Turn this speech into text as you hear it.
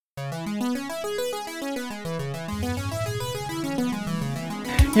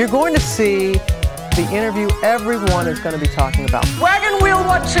You're going to see the interview everyone is going to be talking about. Wagon Wheel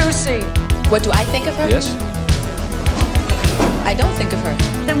Watusi. What do I think of her? Yes. I don't think of her.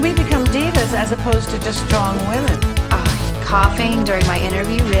 Then we become divas as opposed to just strong women. Coughing during my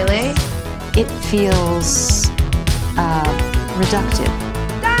interview, really? It feels reductive.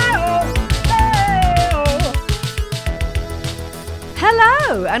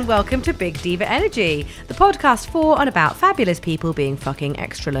 Hello and welcome to Big Diva Energy, the podcast for and about fabulous people being fucking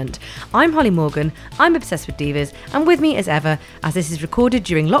excellent. I'm Holly Morgan, I'm obsessed with divas, and with me as ever, as this is recorded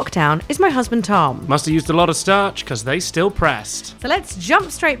during lockdown, is my husband Tom. Must have used a lot of starch because they still pressed. So let's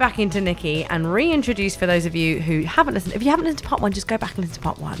jump straight back into Nikki and reintroduce for those of you who haven't listened. If you haven't listened to part one, just go back and listen to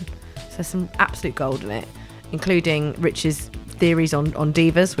part one. So there's some absolute gold in it, including Rich's theories on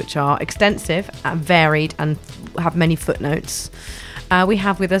divas, which are extensive and varied and have many footnotes. We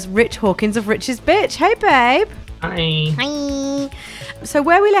have with us Rich Hawkins of Rich's Bitch. Hey, babe. Hi. Hi. So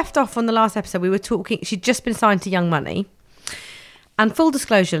where we left off on the last episode, we were talking, she'd just been signed to Young Money. And full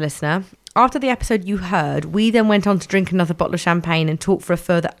disclosure, listener, after the episode you heard, we then went on to drink another bottle of champagne and talk for a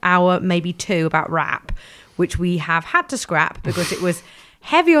further hour, maybe two, about rap, which we have had to scrap because it was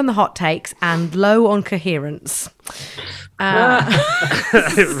heavy on the hot takes and low on coherence.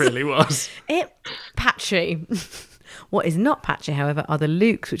 It really was. Patchy. What is not patchy, however, are the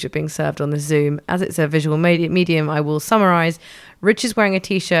looks which are being served on the Zoom. As it's a visual medium, I will summarise. Rich is wearing a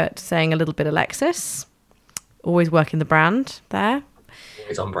T-shirt saying a little bit Alexis. Always working the brand there.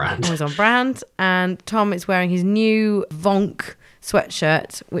 Always on brand. Always on brand. And Tom is wearing his new Vonk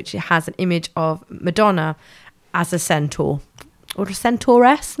sweatshirt, which has an image of Madonna as a centaur. Or a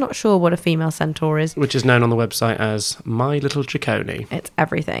centauress, not sure what a female centaur is. Which is known on the website as My Little Ciccone. It's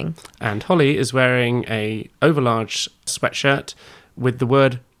everything. And Holly is wearing a overlarge sweatshirt with the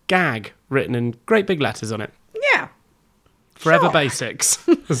word gag written in great big letters on it. Yeah. Forever Sure. Basics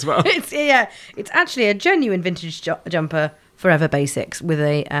as well. It's actually a genuine vintage jumper, Forever Basics, with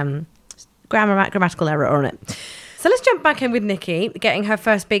a grammatical error on it. So let's jump back in with Nikki, getting her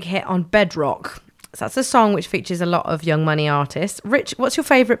first big hit on Bedrock. So that's a song which features a lot of Young Money artists. Rich, what's your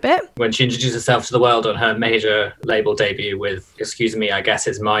favourite bit? When she introduced herself to the world on her major label debut with, "Excuse me, I guess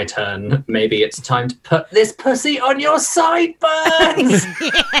it's my turn. Maybe it's time to put this pussy on your sideburns."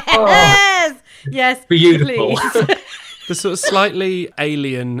 Yes! Yes, Beautiful. please. The sort of slightly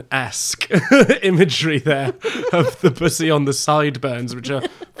alien-esque imagery there of the pussy on the sideburns, which are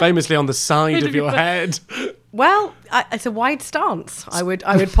famously on the side of your head. Well, it's a wide stance, I would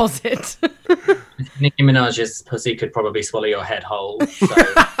posit. Nicki Minaj's pussy could probably swallow your head whole. So.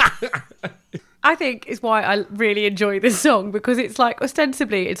 I think it's why I really enjoy this song, because it's like,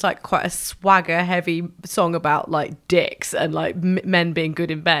 ostensibly, it's like quite a swagger heavy song about like dicks and like men being good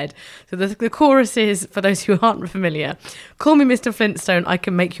in bed. So the chorus is, for those who aren't familiar, "Call me Mr. Flintstone, I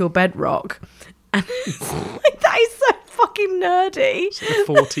can make your bed rock." And it's like, that is so fucking nerdy. It's a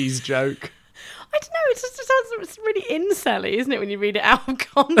 40s joke. I don't know, it sounds really incel-y, isn't it, when you read it out of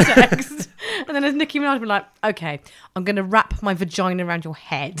context? And then as Nicki Minaj be like, okay, I'm going to wrap my vagina around your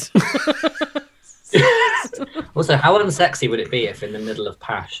head. Also, how unsexy would it be if in the middle of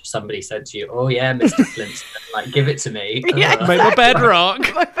Pash somebody said to you, "Oh yeah, Mr. Flintstone, like, give it to me." Yeah, Make my bed rock.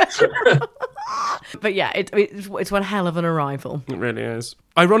 But yeah, it's one hell of an arrival. It really is.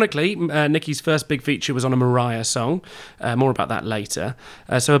 Ironically, Nicki's first big feature was on a Mariah song. More about that later.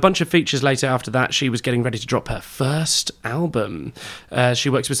 So a bunch of features later after that, she was getting ready to drop her first album. She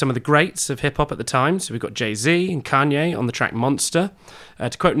works with some of the greats of hip-hop at the time. So we've got Jay-Z and Kanye on the track Monster.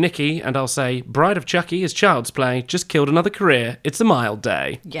 To quote Nicki, and I'll say, "Bride of Chucky is child's play. Just killed another career. It's a mild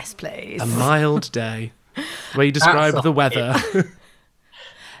day." Yes, please. A mild day. Where you describe the weather.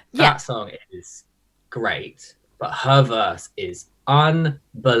 That song is great, but her verse is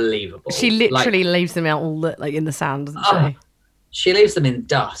unbelievable. She literally leaves them out all in the sand, doesn't she? She leaves them in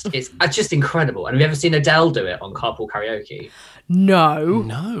dust. It's just incredible. And have you ever seen Adele do it on Carpool Karaoke? No.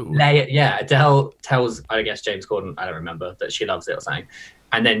 Adele tells, I guess, James Corden, I don't remember, that she loves it or something.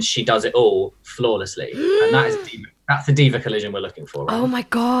 And then she does it all flawlessly. And that's the diva collision we're looking for. Right? Oh my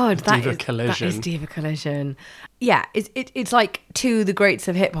God. That is collision. Diva Collision. Yeah, it's like to the greats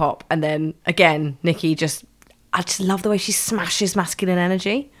of hip hop. And then again, Nicki I just love the way she smashes masculine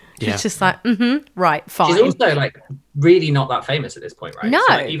energy. Yeah. She's just like, right, fine. She's also like really not that famous at this point, right? No.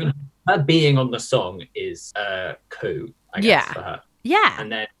 So, like, even her being on the song is a coup, I guess, for her. Yeah.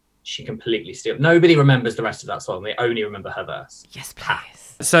 And then she completely steals. Nobody remembers the rest of that song. They only remember her verse. Yes,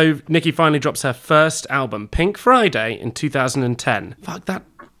 please. So Nicki finally drops her first album, Pink Friday, in 2010. Fuck,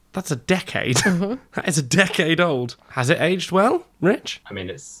 that's a decade. That is a decade old. Has it aged well, Rich? I mean,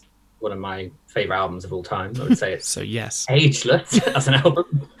 it's one of my favorite albums of all time. I would say it's So yes, ageless as an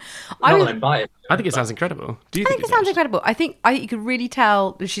album. I Not was- that I'm biased. I think it sounds incredible. Do you I think it it's sounds ageless? incredible. I think you could really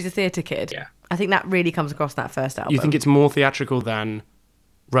tell that she's a theatre kid. Yeah. I think that really comes across in that first album. You think it's more theatrical than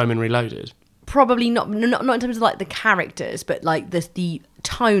Roman Reloaded? Probably not in terms of like the characters, but like the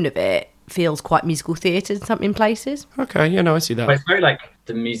tone of it feels quite musical theatre in places. Okay, yeah, no, I see that. But it's very like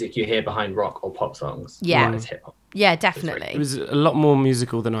the music you hear behind rock or pop songs. Yeah. Not as hip hop. Yeah, It definitely. was a lot more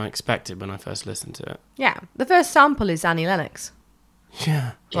musical than I expected when I first listened to it. Yeah, the first sample is Annie Lennox.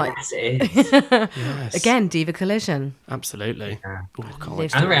 Yeah, Like Yes, it is. yes. again, Diva Collision, absolutely. Yeah. Oh, I can't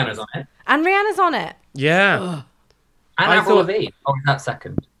wait. And Rihanna's on it. and Rihanna's on it. Yeah, And I Avril thought- Lavigne. Oh, is that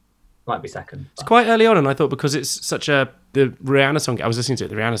second? Might be second. it's quite early on, and I thought because it's such the Rihanna song. I was listening to it.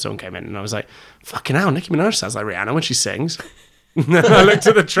 The Rihanna song came in, and I was like, "Fucking hell, Nicki Minaj sounds like Rihanna when she sings." I looked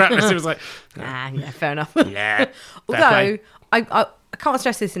at the track list. It was like, Yeah, fair enough. yeah. fair Although play. I can't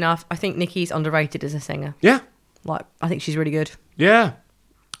stress this enough. I think Nicki's underrated as a singer. Yeah, Like I think she's really good. yeah.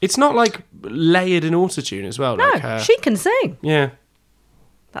 It's not like layered in autotune as well. No, like her. she can sing. Yeah.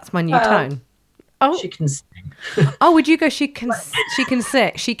 That's my new tone. Oh, She can sing. oh, would you go? She can sing. She can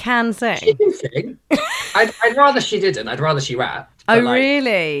sing. She can sing. I'd rather she didn't. I'd rather she rapped. Oh, But, like,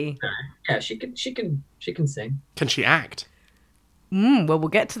 really? Yeah, she can sing. Can she act? Well, we'll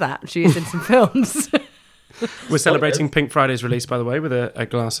get to that. She is in some films. We're celebrating Pink Friday's release, by the way, with a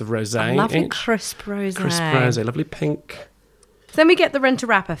glass of rosé. Lovely each. crisp rosé. Crisp rosé, lovely pink. Then we get the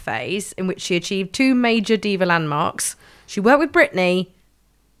Rent-A-Rapper phase, in which she achieved 2 major diva landmarks. She worked with Britney,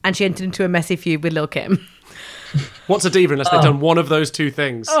 and she entered into a messy feud with Lil' Kim. What's a diva unless they've done one of those two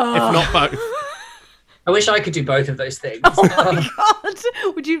things, if not both? I wish I could do both of those things. God,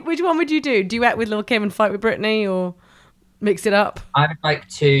 which one would you do? Duet with Lil' Kim and fight with Britney, or mix it up? I'd like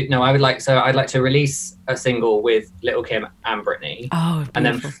to release a single with Little Kim and Britney, Oh, and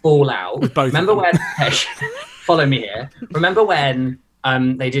then beautiful. fall out. both of Remember them. when? Follow me here. Remember when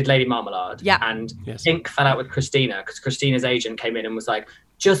they did Lady Marmalade? Yeah. And Yes. Pink fell out with Christina because Christina's agent came in and was like,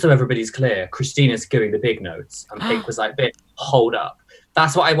 "Just so everybody's clear, Christina's giving the big notes," and Pink was like, "Bitch, hold up."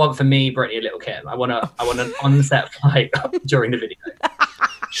 That's what I want for me, Britney, and Little Kim. I want an on-set fight during the video.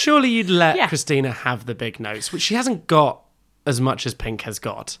 Surely you'd let Yeah. Christina have the big notes, which she hasn't got as much as Pink has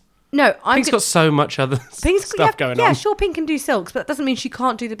got. No, Pink's got so much other stuff going yeah, on. sure, Pink can do silks, but that doesn't mean she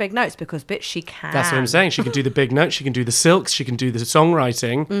can't do the big notes because, bitch, she can. That's what I'm saying. She can do the big notes. She can do the silks. She can do the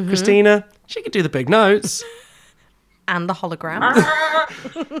songwriting. Mm-hmm. Christina, she can do the big notes. And the hologram.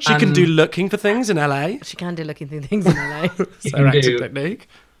 She can do looking for things in LA. She can do looking through things in LA. It's can her acting do- technique.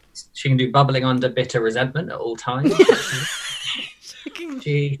 She can do bubbling under bitter resentment at all times.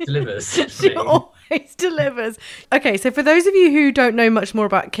 She delivers. for She me. always delivers. Okay, so for those of you who don't know much more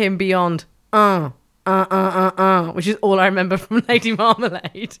about Kim beyond which is all I remember from Lady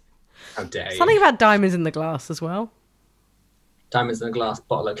Marmalade. How dare you? Something about diamonds in the glass as well. Diamonds in a glass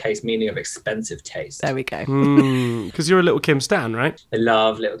bottle or case, meaning of expensive taste. There we go. Because you're a little Kim stan, right? I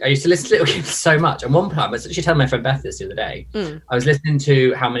love Little. I used to listen to Little Kim so much. And one time, I was actually telling my friend Beth this the other day. I was listening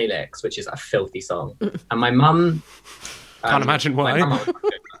to How Many Licks, which is a filthy song, and my mum. Can't imagine why.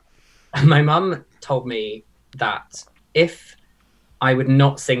 My mum told me that if I would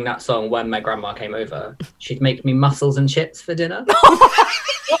not sing that song when my grandma came over, she'd make me mussels and chips for dinner.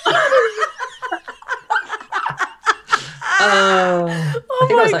 I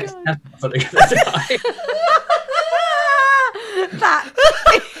think I was like 7 or something at the time.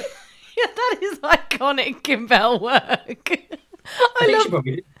 that is iconic Kim Bell work. I I think she love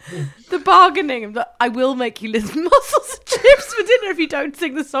probably did. the bargaining of I will make you listen mussels and chips for dinner if you don't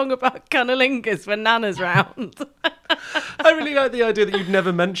sing the song about cunnilingus when Nana's round. I really like the idea that you'd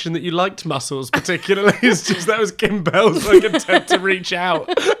never mentioned that you liked mussels particularly. It's just that was Kim Bell's like attempt to reach out.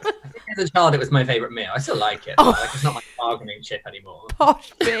 As a child, it was my favourite meal. I still like it. But, like, it's not my bargaining chip anymore.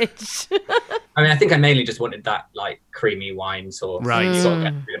 Posh bitch. I mean, I think I mainly just wanted that like creamy wine sauce. Right. You got to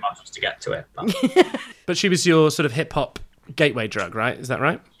get through the mussels to get to it. But But she was your sort of hip hop gateway drug, right? Is that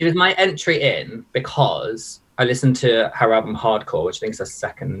right? it was my entry in because I listened to her album Hardcore, which I think is her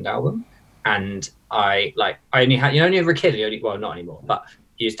second album, and I only had, you know, when you were a kid, well, not anymore, but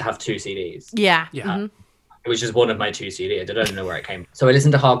you used to have 2 CDs. Yeah. Yeah. Mhm. It was just one of my 2 CDs. I don't know where it came from. So I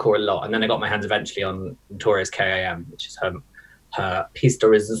listened to Hardcore a lot, and then I got my hands eventually on Notorious K.I.M., which is her piece de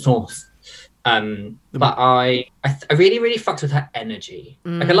resistance. But I really, really fucked with her energy.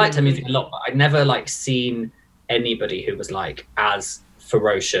 Like, I liked her music a lot, but I'd never like seen anybody who was like as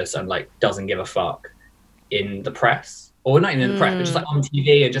ferocious and like doesn't give a fuck in the press, or not even in the press, but just like on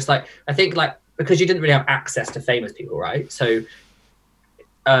TV, and just like, I think like because you didn't really have access to famous people, right? So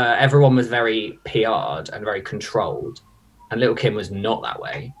everyone was very PR'd and very controlled, and Little Kim was not that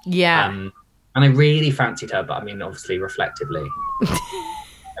way. Yeah. And I really fancied her, but I mean, obviously, reflectively, I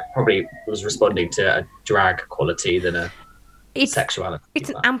probably was responding to a drag quality than a sexuality. It's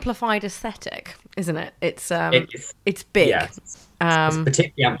an amplified aesthetic, isn't it? It's it's big. Yeah, it's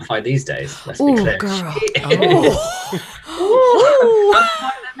particularly amplified these days. Let's be Oh, clear. girl.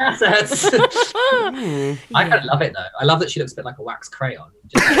 Assets. I kind of love it though. I love that she looks a bit like a wax crayon.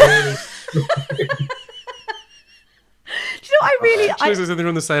 Just really... Do you know what I really... She looks like something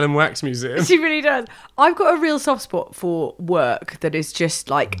from the Salem Wax Museum. She really does. I've got a real soft spot for work that is just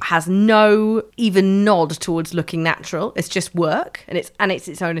like has no even nod towards looking natural. It's just work, and it's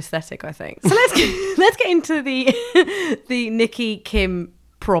its own aesthetic, I think. So let's get into the Nicki Kim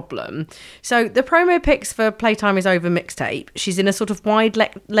problem. So the promo pics for Playtime Is Over mixtape. She's in a sort of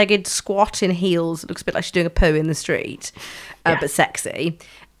wide-legged squat in heels. It looks a bit like she's doing a poo in the street, but sexy.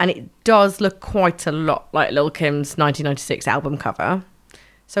 And it does look quite a lot like Lil' Kim's 1996 album cover.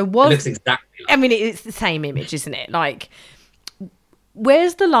 So It looks exactly like I mean, it's the same image, isn't it? Like,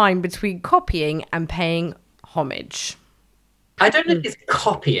 where's the line between copying and paying homage? I don't know if it's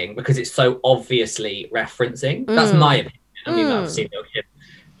copying because it's so obviously referencing. That's my opinion. I mean, I've seen Lil' Kim.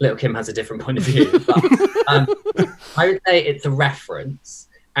 Lil' Kim has a different point of view. But I would say it's a reference.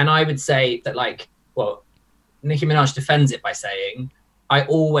 And I would say that, like, well, Nicki Minaj defends it by saying, I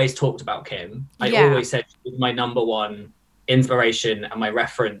always talked about Kim. I always said she was my number one inspiration and my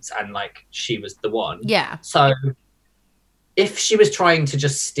reference, and like she was the one. Yeah. So if she was trying to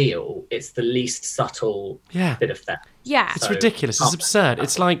just steal, it's the least subtle bit of theft. Yeah. It's ridiculous. It's absurd.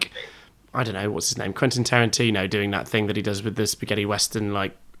 It's like, I don't know, what's his name? Quentin Tarantino doing that thing that he does with the spaghetti western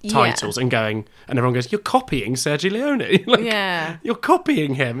like titles and going, and everyone goes, you're copying Sergio Leone. Like, you're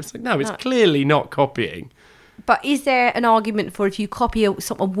copying him. It's like, no, it's clearly not copying. But is there an argument for if you copy a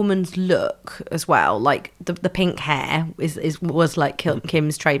woman's look as well, like the pink hair was like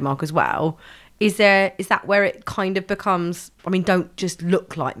Kim's trademark as well? Is that where it kind of becomes, I mean, don't just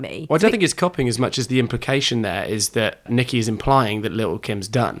look like me? Well, I don't think it's copying as much as the implication there is that Nicki is implying that Little Kim's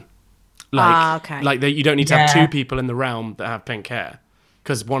done. Like, okay. Like that you don't need to have two people in the realm that have pink hair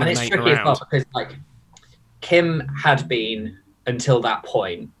because one of them ain't around. As well because like Kim had been until that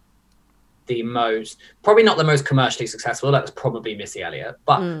point probably not the most commercially successful. That was probably Missy Elliott,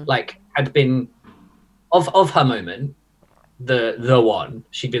 but like had been of her moment the one.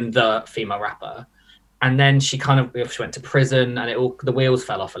 She'd been the female rapper, and then she went to prison, and the wheels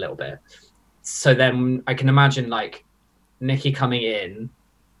fell off a little bit. So then I can imagine like Nicki coming in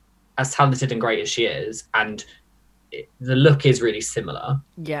as talented and great as she is, and the look is really similar.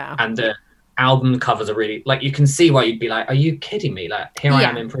 Yeah, and the album covers are really like, you can see why you'd be like, are you kidding me? Like, here I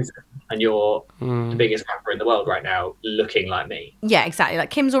am in prison and you're the biggest rapper in the world right now looking like me. Yeah, exactly. Like,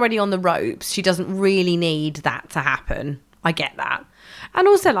 Kim's already on the ropes. She doesn't really need that to happen. I get that. And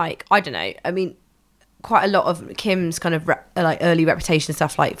also, like, I don't know, I mean, quite a lot of Kim's kind of like early reputation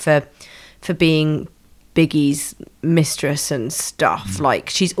stuff, like for being Biggie's mistress and stuff, like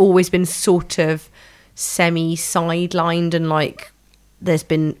she's always been sort of semi-sidelined, and like there's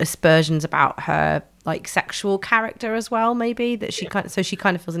been aspersions about her like sexual character as well, maybe, that she kind of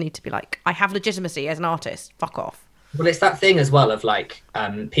feels the need to be like, I have legitimacy as an artist, fuck off. Well, it's that thing as well of like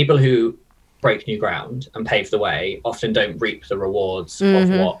people who break new ground and pave the way often don't reap the rewards of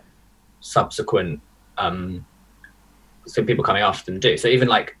what subsequent so people coming after them do. So even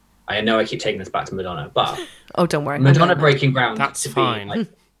like, I know I keep taking this back to Madonna, but oh, don't worry, Madonna breaking ground that's to fine. Be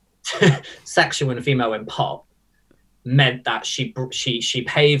like sexual and female in pop meant that she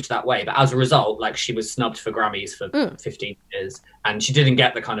paved that way, but as a result, like, she was snubbed for Grammys for 15 years, and she didn't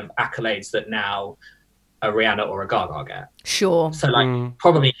get the kind of accolades that now a Rihanna or a Gaga get. Sure. So like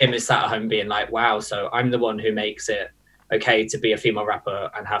probably Kim is sat at home being like, wow, so I'm the one who makes it okay to be a female rapper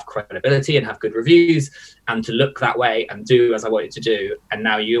and have credibility and have good reviews and to look that way and do as I wanted to do, and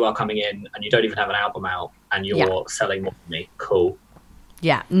now you are coming in and you don't even have an album out and you're selling more than me. Cool.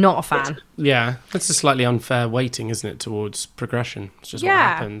 Yeah, not a fan. Yeah, it's a slightly unfair weighting, isn't it, towards progression? It's just what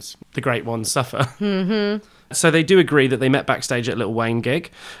happens. The great ones suffer. Mm-hmm. So they do agree that they met backstage at a Lil Wayne gig.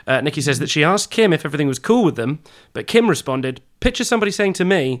 Nicki says that she asked Kim if everything was cool with them, but Kim responded, picture somebody saying to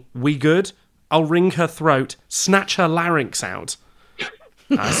me, we good? I'll wring her throat, snatch her larynx out.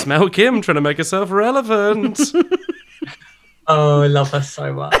 I smell Kim trying to make herself relevant. Oh, I love her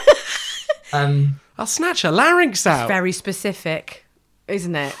so much. I'll snatch her larynx out. It's very specific,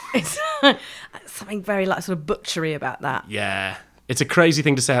 isn't it? It's something very like sort of butchery about that. Yeah. It's a crazy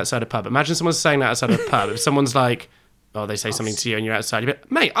thing to say outside a pub. Imagine someone saying that outside of a pub. If someone's like, oh, they say something to you and you're outside, you're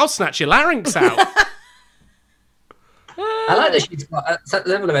like, mate, I'll snatch your larynx out. I like fact that she's got a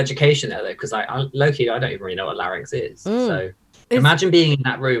level of education there, though, because low-key, I don't even really know what larynx is. So imagine being in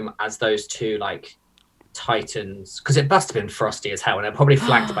that room as those two, like, titans, because it must have been frosty as hell, and they're probably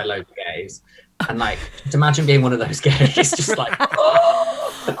flanked by loads of gays. And, like, just imagine being one of those gays, just like,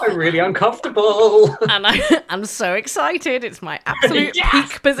 oh, I'm really uncomfortable. And I'm so excited. It's my absolute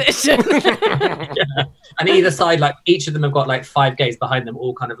peak position. Yeah. And either side, like, each of them have got, like, 5 gays behind them,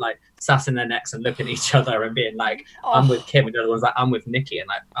 all kind of, like, sassing their necks and looking at each other and being like, I'm with Kim, and the other one's like, I'm with Nikki, and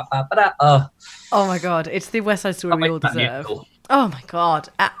like, Oh my God, it's the West Side Story we all deserve. Oh my God.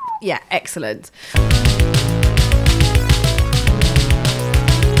 Yeah, excellent.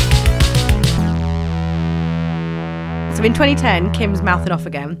 So in 2010, Kim's mouthing off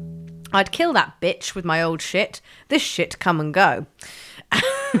again. I'd kill that bitch with my old shit. This shit come and go.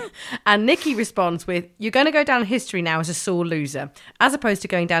 And Nikki responds with, you're going to go down in history now as a sore loser, as opposed to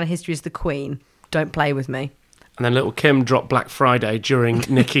going down in history as the queen. Don't play with me. And then little Kim dropped Black Friday during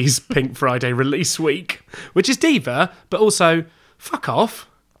Nikki's Pink Friday release week, which is diva, but also fuck off.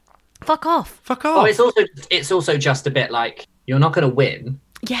 Fuck off. Fuck off. Oh, it's also just a bit like, you're not going to win.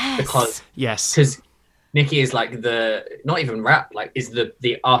 Yes. Because Nikki is like not even rap, like is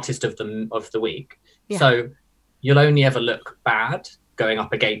the artist of the week. Yeah. So you'll only ever look bad going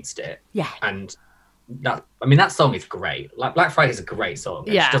up against it. Yeah. And that song is great. Like Black Friday is a great song.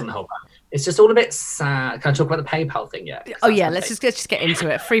 Yeah. It doesn't hold back. It's just all a bit sad. Can I talk about the PayPal thing yet? Oh yeah, let's just get into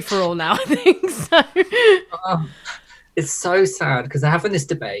it. Free for all now, I think. So. It's so sad because they're having this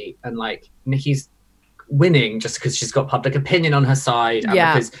debate and like Nikki's winning just because she's got public opinion on her side. And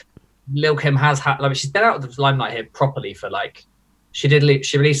because Lil' Kim has had, like, she's been out of the limelight here properly for like, she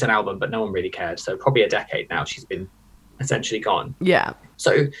released an album, but no one really cared. So probably a decade now she's been essentially gone. Yeah.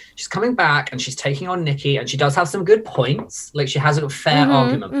 So she's coming back and she's taking on Nikki, and she does have some good points. Like she has a fair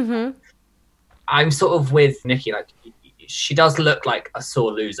argument. Mm-hmm. I'm sort of with Nikki. Like she does look like a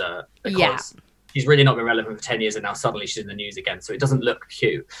sore loser because she's really not been relevant for 10 years, and now suddenly she's in the news again. So it doesn't look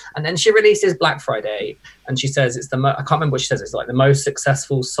cute. And then she releases Black Friday, and she says it's I can't remember what she says. It's like the most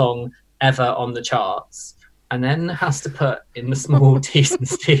successful song ever on the charts. And then has to put in the small T's and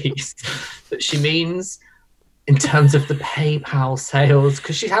C's that she means in terms of the PayPal sales,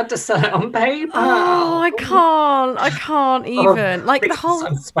 because she had to sell it on PayPal. Oh, I can't even. Like the whole.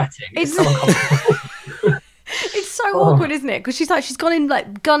 I'm sweating. It's so uncomfortable. It's so awkward, isn't it? Because she's gone in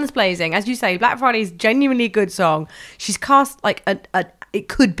like guns blazing, as you say. Black Friday is genuinely a good song. She's cast like it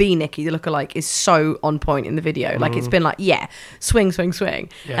could be Nikki, the lookalike, is so on point in the video. Like it's been like, swing.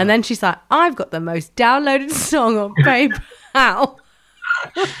 Yeah. And then she's like, I've got the most downloaded song on PayPal.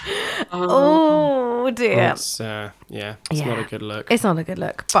 Oh dear. It's not a good look. It's not a good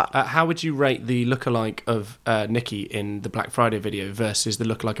look. But how would you rate the lookalike of Nikki in the Black Friday video versus the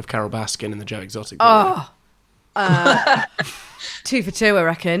lookalike of Carol Baskin in the Joe Exotic video? 2 for 2, I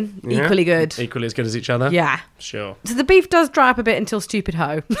reckon. Yeah? Equally good. Equally as good as each other? Yeah. Sure. So the beef does dry up a bit until Stupid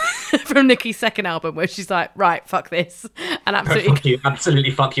Ho from Nikki's second album, where she's like, right, fuck this. And absolutely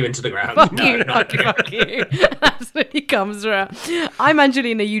fuck you into the ground. Fuck you. Absolutely comes around. I'm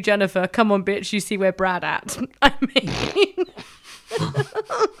Angelina, you Jennifer. Come on, bitch, you see where Brad at. I mean... I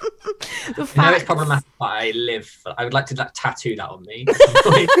know it's problematic, but I would like to tattoo that on me.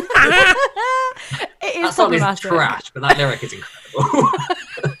 It is that song problematic. Is trash, but that lyric is incredible.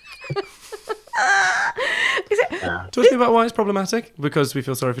 Talk to me about why it's problematic. Because we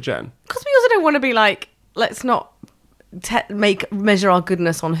feel sorry for Jen. Because we also don't want to be like, let's not measure our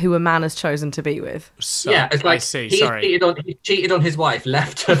goodness on who a man has chosen to be with. So, it's like I see. He cheated on his wife,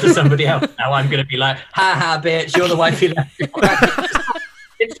 left her for somebody else. Now I'm going to be like, ha, bitch, you're the wife he left.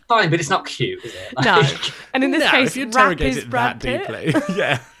 It's fine, but it's not cute, is it? No. And in this case, if you rap interrogate is it Brad that Pitt. deeply,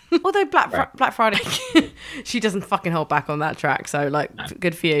 yeah. Although Black Friday, she doesn't fucking hold back on that track, so like,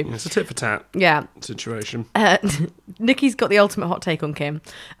 good for you. It's a tit for tat situation. Nikki's got the ultimate hot take on Kim.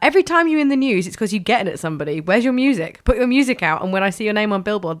 Every time you're in the news, it's because you're getting at somebody. Where's your music? Put your music out, and when I see your name on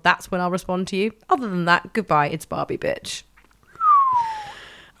Billboard, that's when I'll respond to you. Other than that, goodbye, it's Barbie, bitch.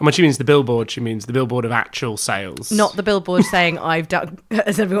 And when she means the Billboard, she means the Billboard of actual sales. Not the Billboard saying, I've done,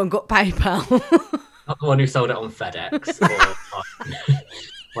 has everyone got PayPal? Not the one who sold it on FedEx or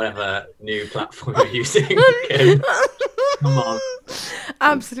whatever new platform you're using. Kim. Come on.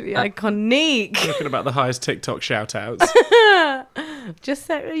 Absolutely iconic. Talking about the highest TikTok shout-outs. Just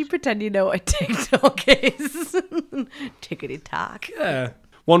so you pretend you know what a TikTok is. Tickety-tock. Yeah.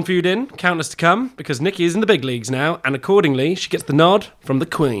 One feud in, countless to come, because Nikki is in the big leagues now, and accordingly, she gets the nod from the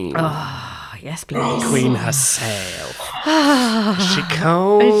Queen. Oh, yes, please. Queen herself. She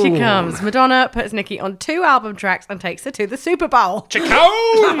comes. And she comes. Madonna puts Nikki on 2 album tracks and takes her to the Super Bowl. She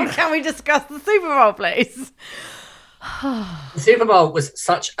comes. Can we discuss the Super Bowl, please? The Super Bowl was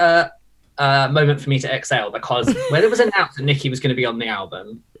such a moment for me to exhale, because when it was announced that Nicki was going to be on the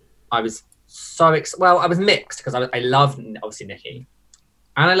album, I was so I was mixed, because I love, obviously, Nicki,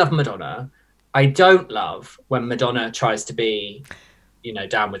 and I love Madonna. I don't love when Madonna tries to be,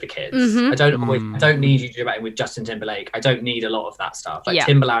 down with the kids. I don't need you to do that with Justin Timberlake. I don't need a lot of that stuff. Like,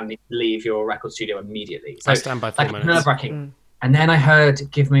 Timberland needs to leave your record studio immediately. So I stand by 4 minutes. Nerve-wracking. And then I heard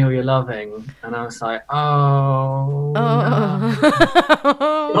 "Give Me All Your Loving," and I was like, "Oh, no.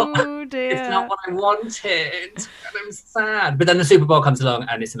 Oh dear. It's not what I wanted," and I'm sad. But then the Super Bowl comes along,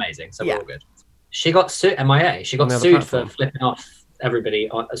 and it's amazing, so we're all good. She got sued. MIA. She got sued for flipping off everybody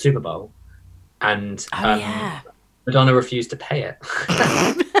on a Super Bowl, and Madonna refused to pay it.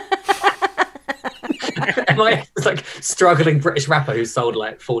 MIA was like struggling British rapper who sold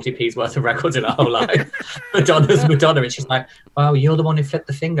like 40p's worth of records in her whole life. Madonna's Madonna, and she's like, "Well, you're the one who flipped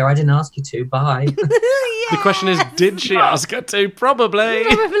the finger. I didn't ask you to. Bye." The question is, did she ask her to? Probably.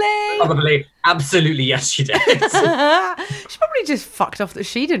 Probably. Absolutely, yes, she did. She probably just fucked off that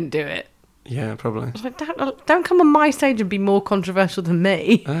she didn't do it. Yeah, probably. Like, don't come on my stage and be more controversial than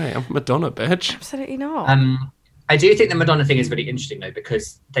me. Hey, I'm Madonna, bitch. Absolutely not. I do think the Madonna thing is really interesting, though,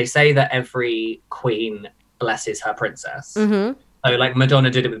 because they say that every queen blesses her princess. Mm-hmm. So, like, Madonna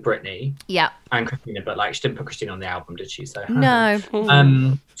did it with Britney. Yeah. And Christina, but, like, she didn't put Christina on the album, did she? So no.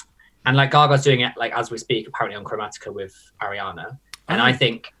 And, like, Gaga's doing it, like, as we speak, apparently on Chromatica with Ariana. And I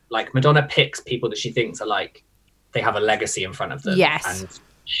think, like, Madonna picks people that she thinks are, like, they have a legacy in front of them. Yes. And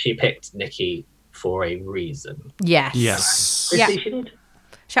she picked Nicki for a reason. Yes. Yes. Yeah. She did.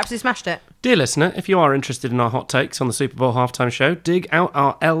 She absolutely smashed it. Dear listener, if you are interested in our hot takes on the Super Bowl halftime show, dig out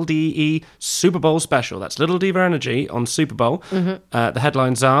our LDE Super Bowl special. That's Little Diva Energy on Super Bowl. The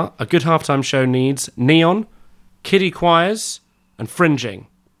headlines are: a good halftime show needs neon, kiddie choirs, and fringing.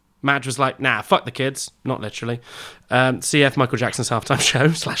 Madge was like, nah, fuck the kids. Not literally. CF Michael Jackson's halftime show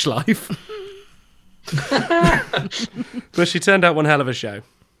 /live. But she turned out one hell of a show.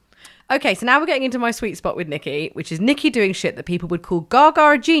 Okay, so now we're getting into my sweet spot with Nicki, which is Nicki doing shit that people would call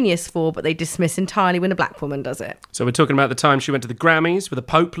Gaga a genius for, but they dismiss entirely when a black woman does it. So we're talking about the time she went to the Grammys with a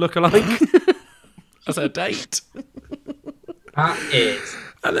Pope lookalike as her date. That is.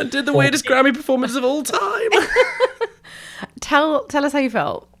 And then did the weirdest Grammy performance of all time. Tell us how you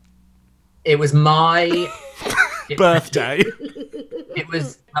felt. It was my birthday.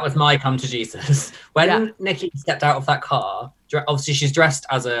 That was my come to Jesus. When Nicki stepped out of that car, obviously she's dressed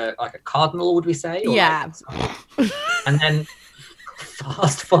as a cardinal, would we say? Or and then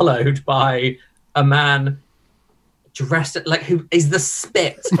fast followed by a man dressed like who is the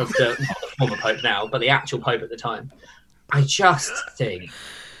spit of the former Pope now, but the actual Pope at the time. I just think,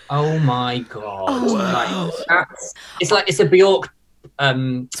 oh my God. It's a Bjork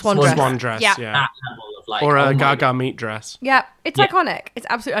swan dress. Yeah. Yeah. That level of like, Or a Gaga meat dress. Yeah, it's iconic. It's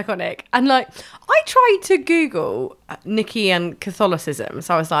absolutely iconic. And like, I tried to Google Nicki and Catholicism.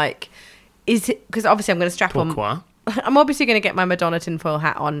 So I was like, is it, because obviously I'm going to strap on. I'm obviously going to get my Madonna tinfoil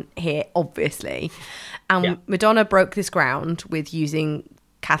hat on here, obviously. And Madonna broke this ground with using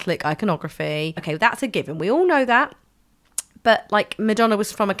Catholic iconography. Okay, that's a given. We all know that. But like, Madonna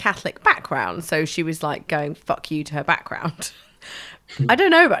was from a Catholic background. So she was like going, fuck you to her background. I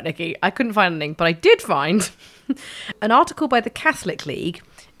don't know about Nicki. I couldn't find anything, but I did find an article by the Catholic League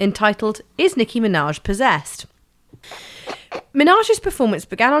entitled, "Is Nicki Minaj Possessed?" Minaj's performance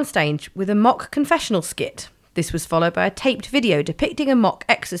began on stage with a mock confessional skit. This was followed by a taped video depicting a mock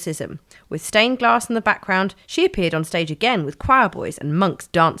exorcism. With stained glass in the background, she appeared on stage again with choir boys and monks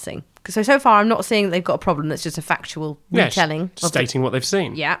dancing. So far, I'm not seeing that they've got a problem. That's just a factual retelling. Stating what they've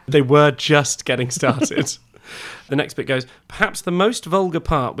seen. Yeah. They were just getting started. The next bit goes, perhaps the most vulgar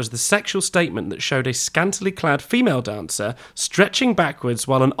part was the sexual statement that showed a scantily clad female dancer stretching backwards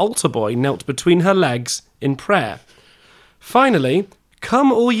while an altar boy knelt between her legs in prayer. Finally,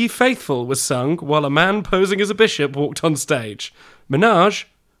 "Come All Ye Faithful" was sung while a man posing as a bishop walked on stage. Minaj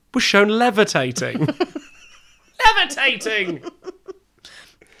was shown levitating. Levitating!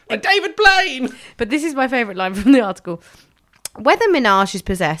 Like David Blaine! But this is my favourite line from the article. "Whether Minaj is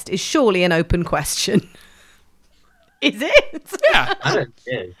possessed is surely an open question." Is it? Yeah. I don't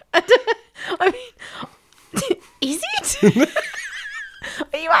know. I mean, is it?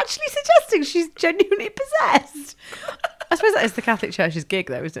 Are you actually suggesting she's genuinely possessed? I suppose that is the Catholic Church's gig,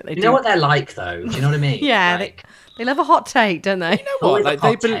 though, isn't it? You know what they're like, though? Do you know what I mean? Yeah, like, they love a hot take, don't they? You know what? Always Like, a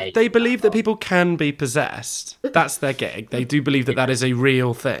hot take. they believe that people can be possessed. That's their gig. They do believe that that is a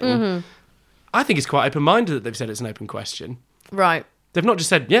real thing. Mm-hmm. I think it's quite open-minded that they've said it's an open question. Right. They've not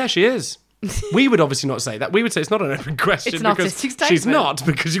just said, yeah, she is. We would obviously not say that. We would say it's not an open question It's an because artistic she's statement. not,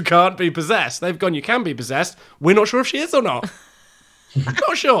 because you can't be possessed. They've gone, you can be possessed. We're not sure if she is or not.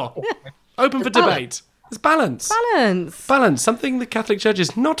 Not sure. Open for debate. It's balance. Balance, something the Catholic Church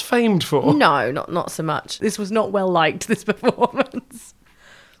is not famed for. No, not so much. This was not well liked, this performance.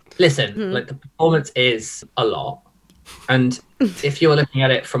 Listen, like the performance is a lot. And if you're looking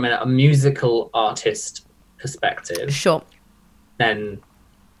at it from a musical artist perspective, Sure. then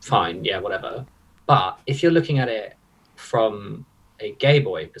fine, yeah, whatever. But if you're looking at it from a gay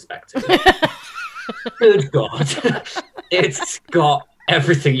boy perspective, good God, it's got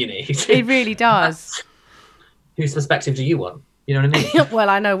everything you need. It really does. Whose perspective do you want? You know what I mean? Well,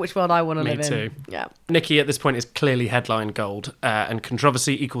 I know which world I want to Me live too. in. Yeah. Nikki at this point is clearly headline gold, and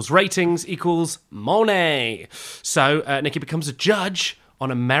controversy equals ratings equals money. So Nikki becomes a judge on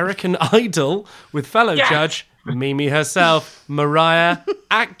American Idol with fellow judge Mimi herself, Mariah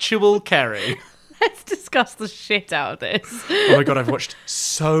actual Carey. Let's discuss the shit out of this. Oh my God, I've watched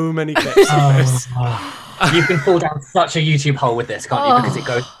so many clips of this. You can fall down such a YouTube hole with this, can't you? Because it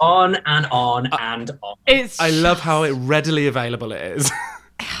goes on and on and on. I love how readily available it is.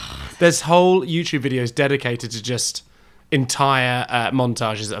 There's whole YouTube videos dedicated to just entire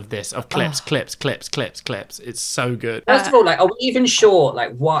montages of this, of clips. It's so good. First of all, like, are we even sure,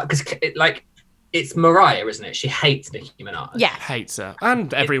 like, what? Because, like, it's Mariah, isn't it? She hates Nicki Minaj. Yeah. Hates her.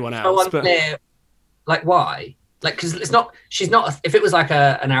 And everyone So else. But unclear, like, why? Like, because it's not, she's not, if it was like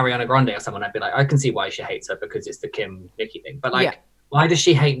an Ariana Grande or someone, I'd be like, I can see why she hates her because it's the Kim Nicki thing. But, like, why does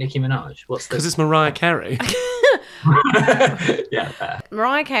she hate Nicki Minaj? What's the... Because it's Mariah Carey. Yeah, fair.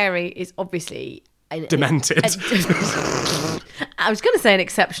 Mariah Carey is obviously... Demented. I was going to say an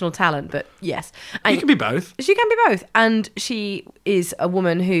exceptional talent, but yes. And You can be both. she can be both. And she is a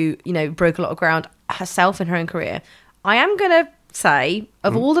woman who, you know, broke a lot of ground herself in her own career. I am going to say,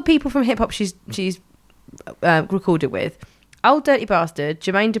 of all the people from hip-hop she's recorded with, Old Dirty Bastard,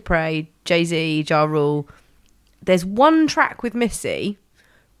 Jermaine Dupri, Jay-Z, Ja Rule, there's one track with Missy,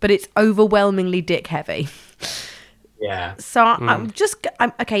 but it's overwhelmingly dick heavy. Yeah. So I'm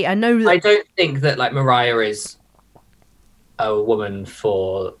okay, I know that... I don't think that, like, Mariah is a woman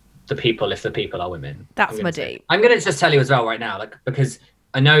for the people if the people are women. That's my deep. I'm going to just tell you as well right now, like, because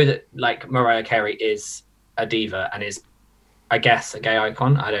I know that, like, Mariah Carey is a diva and is, I guess, a gay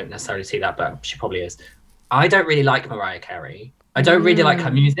icon. I don't necessarily see that, but she probably is. I don't really like Mariah Carey. I don't really like her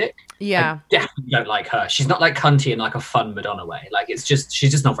music. Yeah. I definitely don't like her. She's not, like, cunty in, like, a fun Madonna way. Like, it's just,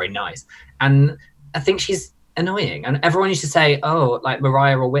 she's just not very nice. And I think she's annoying. And everyone used to say, oh, like,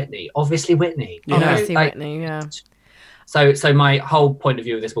 Mariah or Whitney. Obviously Whitney. You know? Obviously Like, Whitney, yeah. So my whole point of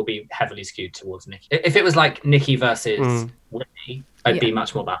view of this will be heavily skewed towards Nicki. If it was like Nicki versus Whitney, I'd be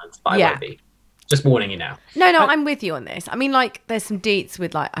much more balanced, but I won't be. Just warning you now. No, I'm with you on this. I mean, like, there's some deets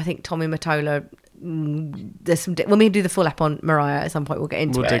with, like, I think Tommy Mottola. There's some. When we do the full app on Mariah at some point, we'll get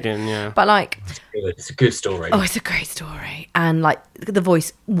into it. We'll dig in, yeah. But, like, It's a good story. oh, it's a great story, and like the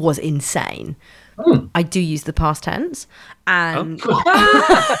voice was insane. I do use the past tense, and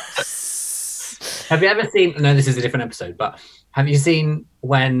Have you ever seen? No, this is a different episode, but have you seen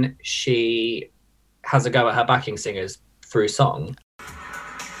when she has a go at her backing singers through song?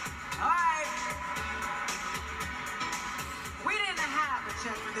 We didn't have a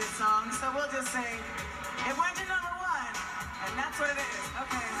check for this song, so we'll just say it went to number one, and that's what it is.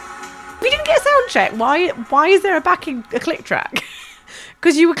 Okay. we didn't get a sound check. Why is there a click track?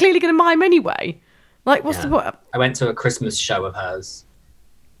 Because you were clearly going to mime anyway. Like, what's the point? I went to a Christmas show of hers,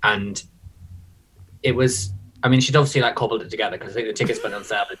 and it was. I mean, she'd obviously like cobbled it together because I think the tickets went on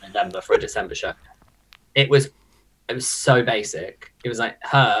sale in November for a December show. It was so basic. It was like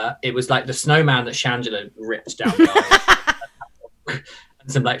her. It was like the snowman that Shangela ripped down, and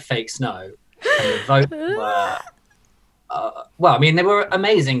some like fake snow. And the votes were. Well, I mean, they were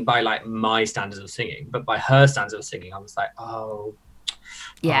amazing by like my standards of singing, but by her standards of singing, I was like, oh,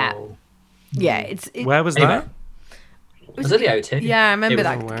 Yeah. oh. Yeah, Where was Anyway. that? Was it the O2? Yeah, I remember It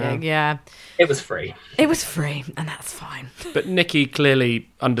that was- gig. Yeah, It was free. it was free, and that's fine. But Nikki clearly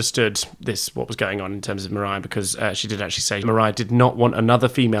understood what was going on in terms of Mariah, because she did actually say Mariah did not want another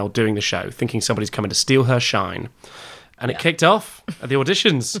female doing the show, thinking somebody's coming to steal her shine. And it kicked off at the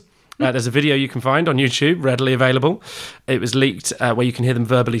auditions. There's a video you can find on YouTube, readily available. It was leaked where you can hear them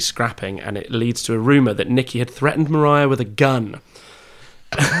verbally scrapping, and it leads to a rumour that Nikki had threatened Mariah with a gun.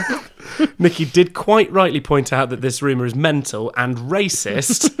 Nikki did quite rightly point out that this rumour is mental and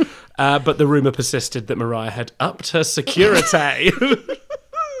racist, but the rumour persisted that Mariah had upped her security.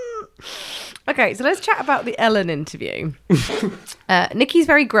 Okay, so let's chat about the Ellen interview. Nikki's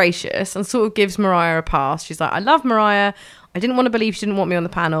very gracious and sort of gives Mariah a pass. She's like, I love Mariah. I didn't want to believe she didn't want me on the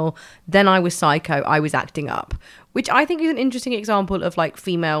panel. Then I was psycho. I was acting up, which I think is an interesting example of like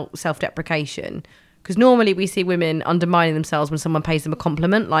female self-deprecation. Because normally we see women undermining themselves when someone pays them a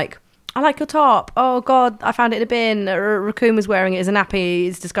compliment, like, I like your top. Oh, God, I found it in a bin. Raccoon was wearing it as a nappy.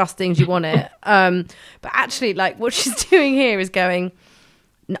 It's disgusting. Do you want it? But actually, like, what she's doing here is going,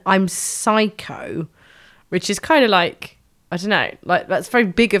 I'm psycho, which is kind of like, I don't know, like, that's very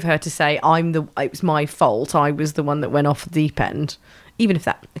big of her to say, it was my fault. I was the one that went off the deep end. Even if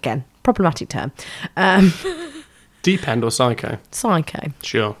that, again, problematic term. Deep end or psycho? Psycho.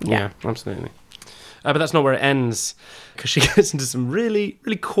 Sure. Yeah, absolutely. But that's not where it ends, because she gets into some really,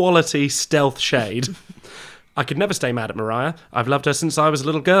 really quality stealth shade. I could never stay mad at Mariah. I've loved her since I was a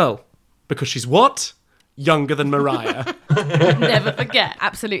little girl. Because she's what? Younger than Mariah. Never forget.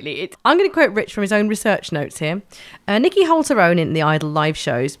 Absolutely. I'm going to quote Rich from his own research notes here. Nikki holds her own in the Idol live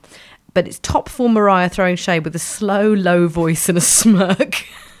shows, but it's top form Mariah throwing shade with a slow, low voice and a smirk.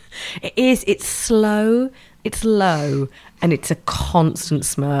 It's slow, it's low, and it's a constant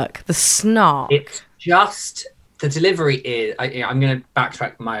smirk. The snark. It's just, the delivery is, I'm going to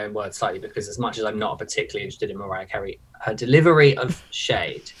backtrack my own words slightly, because as much as I'm not particularly interested in Mariah Carey, her delivery of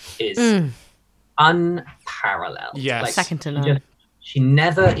shade is unparalleled. Yes. Like, second to none. She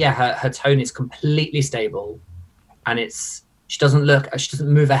never, her tone is completely stable, and she doesn't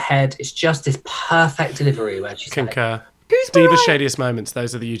move her head. It's just this perfect delivery where she's Concur. Who's Diva's Mariah? shadiest moments,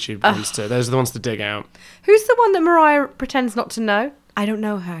 those are the YouTube ones too. Those are the ones to dig out. Who's the one that Mariah pretends not to know? I don't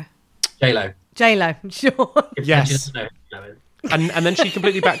know her. J-Lo. J-Lo, sure. Yes. And then she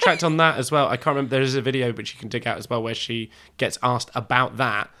completely backtracked on that as well. I can't remember. There is a video which you can dig out as well where she gets asked about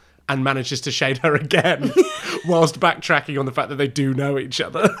that and manages to shade her again whilst backtracking on the fact that they do know each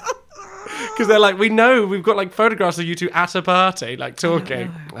other. Because they're like, we know, we've got like photographs of you two at a party, like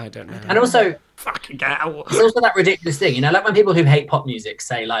talking. I don't know. And also, fucking hell. It's also that ridiculous thing, you know, like when people who hate pop music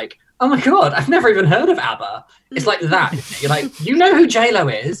say like, oh my God, I've never even heard of ABBA. It's like that. Isn't it? You're like, you know who J-Lo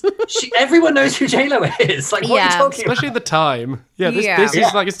is. Everyone knows who J-Lo is. Like, what are you talking Especially about? at the time. Yeah, this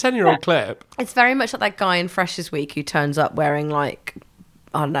is like a 10-year-old clip. It's very much like that guy in Freshers Week who turns up wearing like,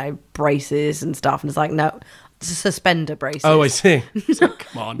 I don't know, braces and stuff, and it's like, no, suspender braces. Oh, I see. So,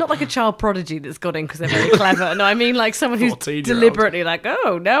 come on. Not like a child prodigy that's got in because they're very clever. No, I mean like someone who's 14-year-old. deliberately like,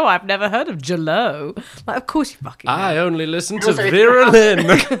 oh no, I've never heard of J-Lo. Like, of course you fucking know. I only listen to Also, Vera Lynn.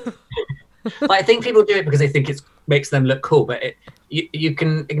 Like, I think people do it because they think it makes them look cool, but you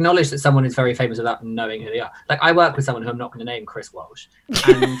can acknowledge that someone is very famous without knowing who they are. Like, I work with someone who I'm not going to name, Chris Walsh,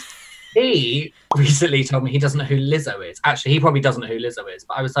 and he recently told me he doesn't know who Lizzo is. Actually, he probably doesn't know who Lizzo is,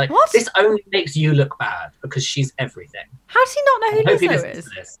 but I was like, What? This only makes you look bad because she's everything. How does he not know I hope he who Lizzo listens is? to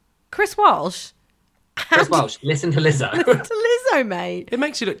this. Chris Walsh? Chris Walsh, listen to Lizzo. Listen to Lizzo, mate. It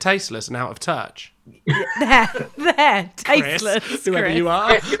makes you look tasteless and out of touch. There, tasteless. Chris, whoever Chris. you are.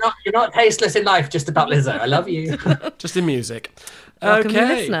 Chris, you're not tasteless in life, just about Lizzo. I love you. Just in music. Welcome, Okay.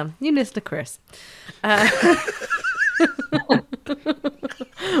 new listener. New listener, Chris.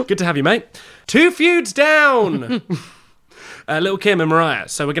 Good to have you, mate. 2 feuds down. Little Kim and Mariah.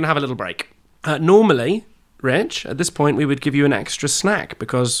 So we're going to have a little break. Normally, Rich, at this point, we would give you an extra snack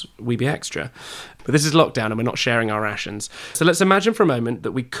because we be extra. But this is lockdown and we're not sharing our rations. So let's imagine for a moment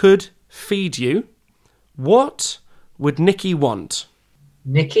that we could feed you. What would Nikki want?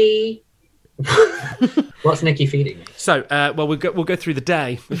 Nikki? What's Nikki feeding me? So, we'll go through the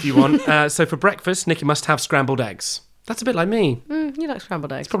day if you want. So for breakfast, Nikki must have scrambled eggs. That's a bit like me. You like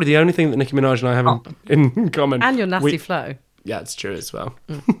scrambled eggs. Probably the only thing that Nicki Minaj and I have in common. And your nasty flow. Yeah, it's true as well.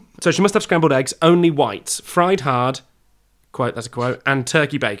 So she must have scrambled eggs, only whites, fried hard, quote, that's a quote, and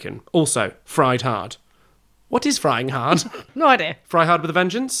turkey bacon, also fried hard. What is frying hard? No idea. Fry hard with a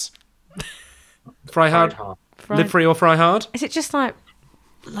vengeance? Fry hard? Fried- Live free or fry hard? Is it just like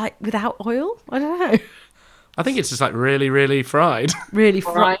without oil? I don't know. I think it's just like really, really fried. Really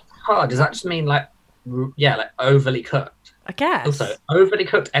Fried hard, does that just mean like overly cooked? I guess. Also, overly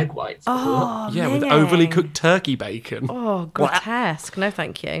cooked egg whites. Oh, Yeah, with man. overly cooked turkey bacon. Oh, grotesque. No,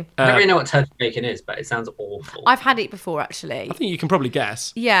 thank you. I don't really know what turkey bacon is, but it sounds awful. I've had it before, actually. I think you can probably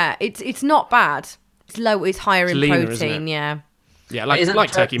guess. Yeah, it's not bad. It's low. It's higher in leaner, protein. isn't it? Yeah. Yeah, Isn't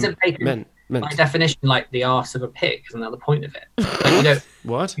like turkey isn't bacon, mint. by definition, like the arse of a pig? Isn't that the point of it? Like, you don't,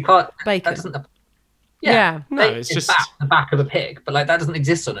 What? you can't. Bacon. That doesn't. Yeah. No, bacon it's is just- the back of a pig, but like that doesn't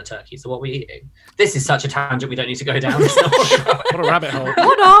exist on a turkey. So what are we eating? This is such a tangent we don't need to go down. It's not- What a rabbit hole.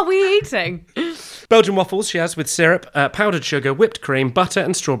 What are we eating? Belgian waffles she has with syrup, powdered sugar, whipped cream, butter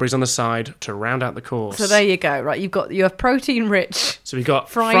and strawberries on the side to round out the course. So there you go. Right, you have protein rich. So we've got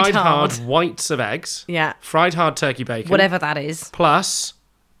Fried fried hard hard. whites of eggs. Yeah. Fried hard turkey bacon. Whatever that is. Plus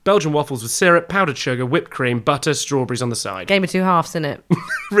Belgian waffles with syrup, powdered sugar, whipped cream, butter, strawberries on the side. Game of two halves, isn't it?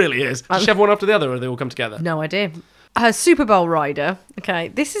 Really is. Does she have one after the other, or do they all come together? No idea. Her Super Bowl rider. Okay,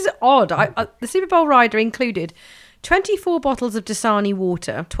 this is odd. The Super Bowl rider included 24 bottles of Dasani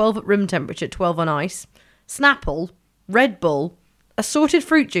water, 12 at room temperature, 12 on ice, Snapple, Red Bull, assorted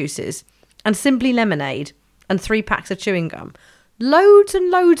fruit juices, and Simply Lemonade, and 3 packs of chewing gum. Loads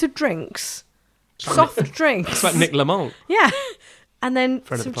and loads of drinks. Soft drinks. It's like Nick Lamont. Yeah. And then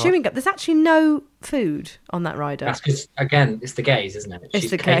Friend of some the pod. chewing gum. There's actually no food on that rider. That's because, again, it's the gays, isn't it?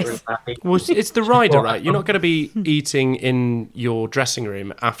 It's the catering gays. for that people. Well, it's the rider, right? You're not going to be eating in your dressing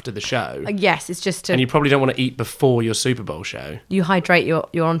room after the show. Yes, it's just to And you probably don't want to eat before your Super Bowl show. you hydrate your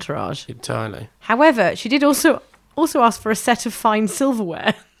entourage. Entirely. However, she did also ask for a set of fine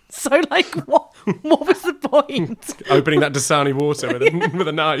silverware. So, like, what was the point? Opening that Dasani water with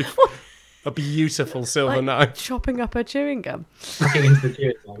a knife. A beautiful silver Like, knife. chopping up her chewing gum. Looking into the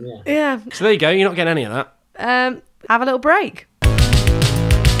chewing gum, yeah. Yeah. So there you go. You're not getting any of that. Have a little break.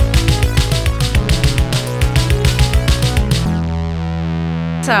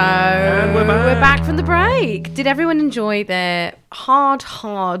 So we're back from the break. Did everyone enjoy their hard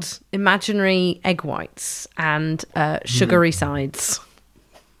imaginary egg whites and sugary sides?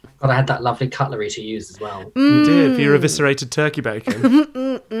 God, I had that lovely cutlery to use as well. You did, for your eviscerated turkey bacon.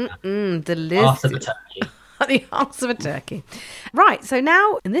 Delicious. After the turkey. The arse of a turkey. Right, so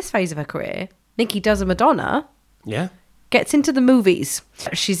now in this phase of her career, Nikki does a Madonna, Yeah. gets into the movies.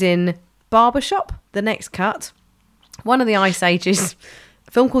 She's in Barbershop, The Next Cut, One of the Ice Ages,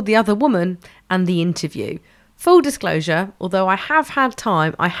 a film called The Other Woman, and The Interview. Full disclosure, although I have had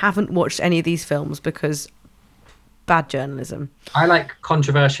time, I haven't watched any of these films because bad journalism. I like,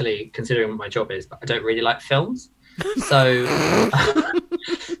 controversially, considering what my job is, but I don't really like films. So,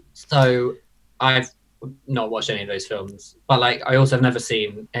 so I've not watched any of those films. But like, I also have never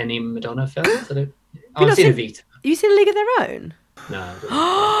seen any Madonna films. I've not seen seen- Evita. Have you seen A League of Their Own? No,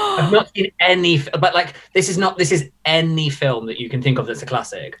 I've not seen any. But like, this is any film that you can think of that's a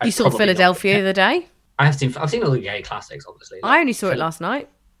classic. You saw Philadelphia the other day? I've seen all the gay classics, obviously. I only saw it last night.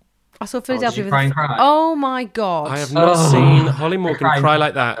 I saw Philadelphia. you cry and cry? Oh my God. I have not seen Holly Morgan Crying. cry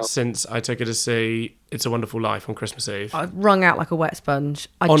like that since I took her to see It's a Wonderful Life on Christmas Eve. I wrung out like a wet sponge.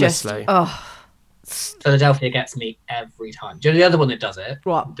 Honestly. Philadelphia gets me every time. Do you know the other one that does it?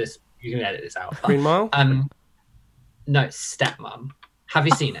 What? This, you can edit this out. Green Mile? No, Stepmom. Have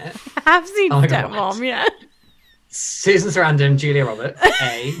you seen it? I have seen Oh my God. Stepmom, yeah. Susan Sarandon, Julia Roberts,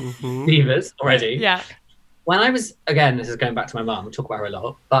 Divas already. Yeah. When I was, again, this is going back to my mum, we talk about her a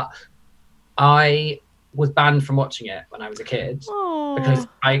lot, but I was banned from watching it when I was a kid because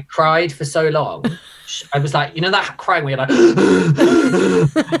I cried for so long. I was like, you know that crying where you're like,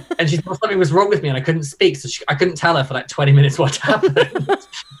 and she thought something was wrong with me and I couldn't speak, so I couldn't tell her for like 20 minutes what happened. And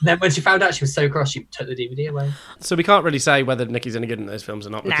then when she found out, she was so cross, she took the DVD away. So we can't really say whether Nikki's any good in those films or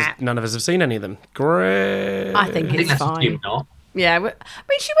not because none of us have seen any of them. Great. I think I think it's that's fine. assumed not. Yeah. I mean,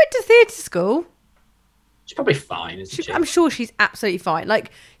 she went to theatre school. She's probably fine, isn't she? I'm sure she's absolutely fine.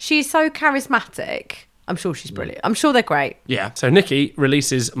 Like, she's so charismatic. I'm sure she's brilliant. I'm sure they're great. Yeah, so Nikki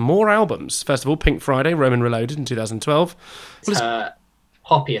releases more albums. First of all, Pink Friday, Roman Reloaded in 2012. It's her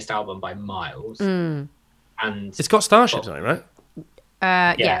poppiest album by miles. And It's got starships on it,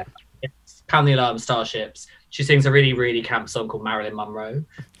 right? Yeah. It's Pound the Alarm, Starships. She sings a really, really camp song called Marilyn Monroe,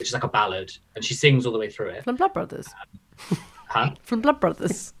 which is like a ballad. And she sings all the way through it. From Blood Brothers. Huh? From Blood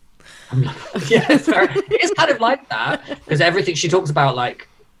Brothers. Yeah, it is kind of like that. Because everything she talks about, like,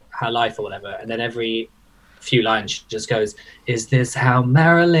 her life or whatever. And then every few lines she just goes, "Is this how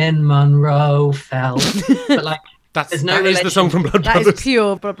Marilyn Monroe felt?" But like, There's no that is the relation. song from Blood That Brothers. is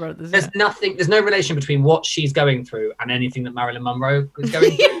pure Blood Brothers. there's nothing, there's no relation between what she's going through and anything that Marilyn Monroe is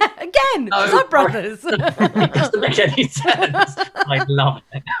going through. Yeah, again, No, Blood Brothers. It doesn't make any sense. I love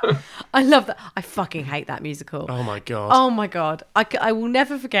it. I love that. I fucking hate that musical. Oh my god. Oh my God. I will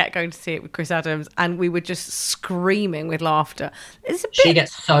never forget going to see it with Chris Adams and we were just screaming with laughter. It's a bit... She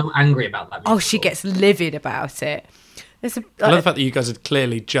gets so angry about that musical. Oh, she gets livid about it. There's a... I love the fact that you guys had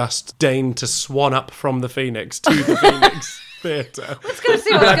clearly just deigned to swan up from the Phoenix to the Phoenix Theatre. Let's go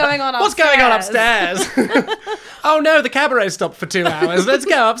see what's going on upstairs. What's going on upstairs? Oh no, the cabaret stopped for 2 hours. Let's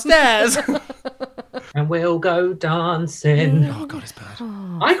go upstairs. And we'll go dancing. Oh god, it's bad.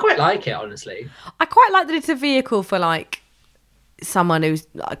 I quite like it, honestly. I quite like that it's a vehicle for like someone who's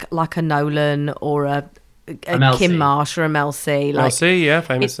like a Nolan or a Mel C. Kim Marsh or a Mel C. Like, I'll see, yeah,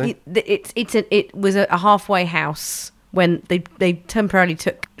 famously. It was a halfway house when they temporarily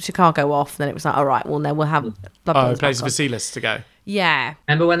took Chicago off. Then it was like, all right, well, then we'll have Blood Oh, Brothers places back for on. C-lists to go. Yeah.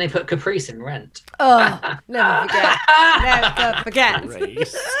 Remember when they put Caprice in Rent? Oh, never forget. Never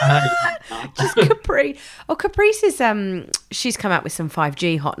forget. Just Capri. Oh, Caprice is she's come out with some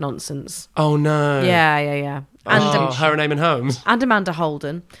 5G hot nonsense. Oh no. Yeah. And her and Eamon Holmes. and Amanda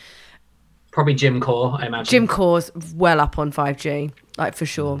Holden. Probably Jim Core, I imagine. Jim Core's well up on 5G, like for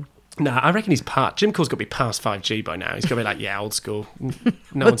sure. No, I reckon Jim Core's got to be past 5G by now. He's got to be like, yeah, old school.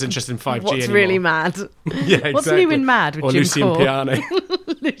 No one's interested in 5G What's anymore. really mad? Yeah, exactly. What's new and mad with or Jim Lucian Core?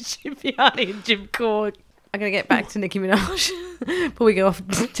 Piani. Lucian Piani and Jim Core. I'm going to get back to Nicki Minaj before we go off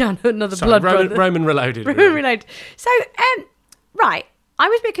down another Sorry, blood Roman, brother. Roman Reloaded. Roman Reloaded. So, right, I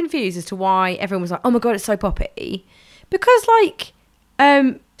was a bit confused as to why everyone was like, oh my God, it's so poppy. Because, like,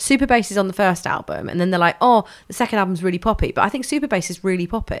 Super Bass is on the first album, and then they're like, oh, the second album's really poppy. But I think Super Bass is really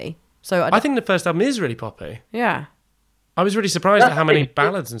poppy. So I think the first album is really poppy. yeah. I was really surprised at how many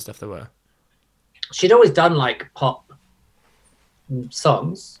ballads and stuff there were. She'd always done like pop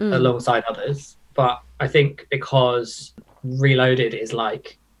songs alongside others, but I think because Reloaded is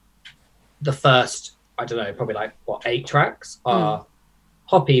like the first, I don't know, probably like 8 tracks are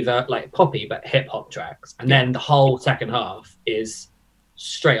poppy but hip hop tracks, and then the whole second half is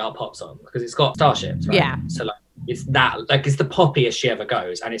straight up pop song because it's got Starships, right? Yeah. So like it's that, like, it's the poppiest she ever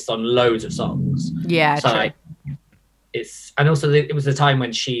goes, and it's on loads of songs. Yeah, So true. like, it's, and also it was the time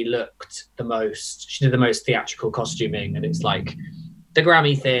when she looked the most. She did the most theatrical costuming, and it's like the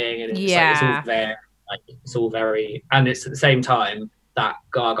Grammy thing, and it's like, it's all very, like, it's all very, and it's at the same time that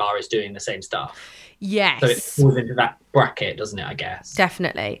Gaga is doing the same stuff. Yes. So it falls into that bracket, doesn't it? I guess.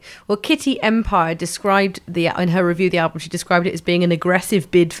 Definitely. Well, Kitty Empire described in her review of the album, she described it as being an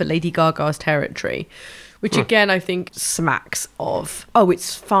aggressive bid for Lady Gaga's territory, which again I think smacks of,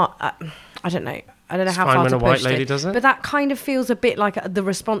 it's far. I don't know. I don't know how fine far when to a white push lady it, does it. but that kind of feels a bit like the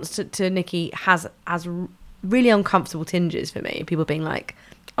response to Nicki has really uncomfortable tinges for me. People being like,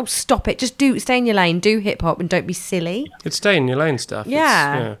 "Oh, stop it! Just stay in your lane, do hip hop, and don't be silly." It's stay in your lane stuff.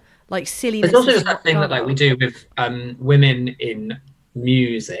 Yeah. Like silly. There's also just that thing that like we do with women in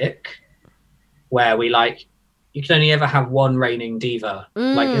music, where we like, you can only ever have one reigning diva.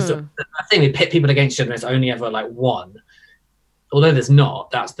 Like it's the thing, we pit people against each other. There's only ever like one. Although there's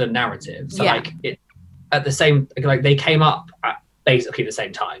not, that's the narrative. So like it at the same, like they came up at basically the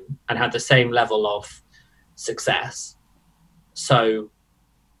same time and had the same level of success. So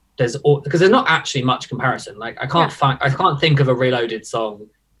because there's not actually much comparison. Like I can't think of a Reloaded song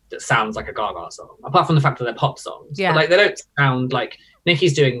that sounds like a Gaga song, apart from the fact that they're pop songs. Yeah. But like they don't sound like,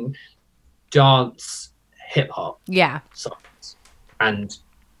 Nicki's doing dance hip hop songs, and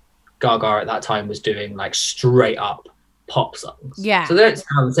Gaga at that time was doing like straight up pop songs. Yeah. So they don't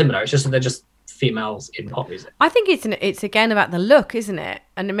sound similar. It's just that they're just females in pop music. I think it's again about the look, isn't it?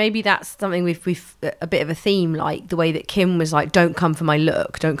 And maybe that's something we've a bit of a theme, like the way that Kim was like, "Don't come for my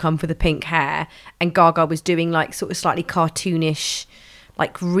look, don't come for the pink hair," and Gaga was doing like sort of slightly cartoonish,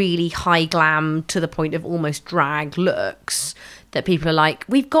 like really high glam to the point of almost drag looks. That people are like,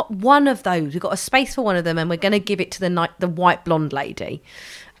 we've got one of those, we've got a space for one of them, and we're going to give it to the white blonde lady.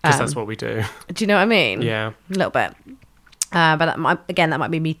 Because that's what we do. Do you know what I mean? Yeah. A little bit. But that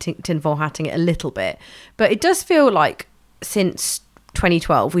might be me tinfoil hatting it a little bit. But it does feel like since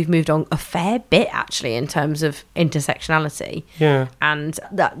 2012, we've moved on a fair bit, actually, in terms of intersectionality. Yeah. And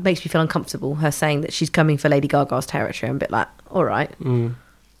that makes me feel uncomfortable, her saying that she's coming for Lady Gaga's territory. I'm a bit like, all right. Never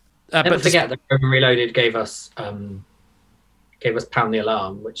But forget that Roman Reloaded gave us Pound the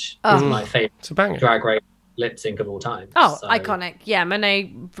Alarm, which is my It's a favourite banger. drag race lip sync of all time. Oh, So, iconic. Yeah,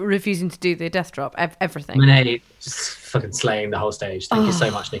 Monet refusing to do the death drop, everything. Monet just fucking slaying the whole stage. Thank you so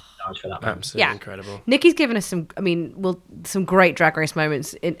much, Nicki Minaj, for that. Absolutely Yeah. incredible. Nikki's given us some great drag race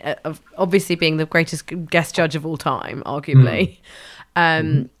moments, of obviously being the greatest guest judge of all time, arguably.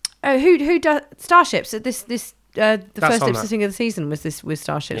 Who does Starships? The first on lip that. sync of the season was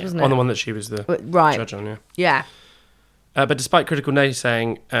Starships, Yeah. wasn't it? On the one that she was the Right. judge on, yeah. Yeah. But despite critical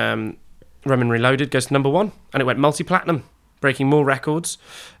naysaying, Roman Reloaded goes to number 1, and it went multi-platinum, breaking more records.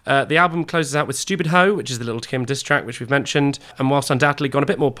 The album closes out with Stupid Ho, which is the Little Kim diss track, which we've mentioned, and whilst undoubtedly gone a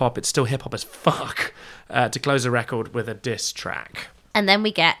bit more pop, it's still hip-hop as fuck to close a record with a diss track. And then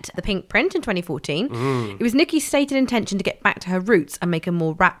we get The Pink Print in 2014. It was Nicki's stated intention to get back to her roots and make a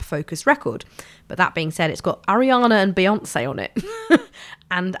more rap-focused record. But that being said, it's got Ariana and Beyonce on it.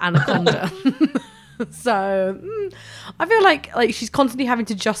 And Anaconda. So I feel like she's constantly having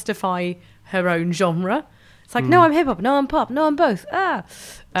to justify her own genre. It's like, no, I'm hip hop, no, I'm pop, no, I'm both. It's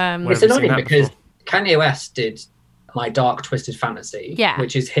Where have we seen annoying that because before? Kanye West did My Dark Twisted Fantasy, Yeah.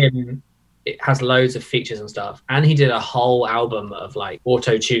 which is him. It has loads of features and stuff, and he did a whole album of like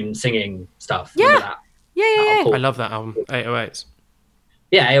auto-tune singing stuff. Yeah. Remember that? Yeah. Cool. I love that album, 808s.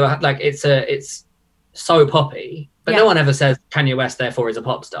 Yeah, like it's so poppy, but Yeah. no one ever says Kanye West therefore is a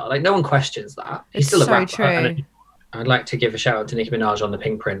pop star. Like no one questions that. He's It's still a so rapper. true. And I'd like to give a shout out to Nicki Minaj on the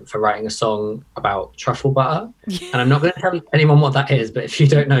Pink Print for writing a song about truffle butter. And I'm not going to tell anyone what that is, but if you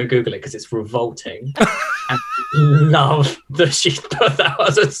don't know, Google it because it's revolting. And I love that she put that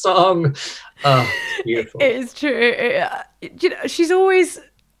as a song. Oh, it's beautiful. It is true. You know, she's always.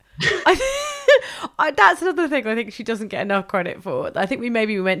 That's another thing I think she doesn't get enough credit for. I think we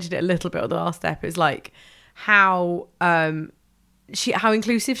mentioned it a little bit on the last step. Is like how how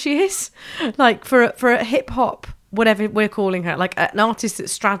inclusive she is. Like for a hip hop, whatever we're calling her, like an artist that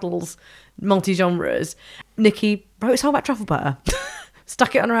straddles multi genres. Nicki wrote a song about truffle butter,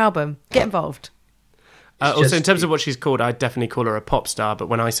 stuck it on her album. Get involved. Also, in terms of what she's called, I'd definitely call her a pop star. But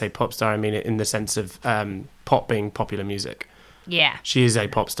when I say pop star, I mean it in the sense of pop being popular music. Yeah. She is a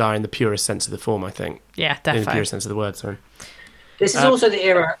pop star in the purest sense of the form, I think. Yeah, In the definitely. purest sense of the word, sorry. This is also the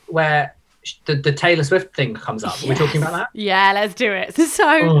era where the Taylor Swift thing comes up. Are we talking about that? Yeah, let's do it.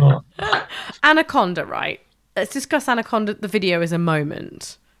 So, Anaconda, right? Let's discuss Anaconda, the video, as a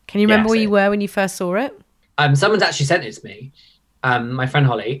moment. Can you remember Yes, where you were when you first saw it? Someone's actually sent it to me. My friend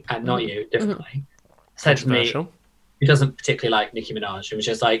Holly, and not you, differently, said to me, Controversial. who doesn't particularly like Nicki Minaj, and was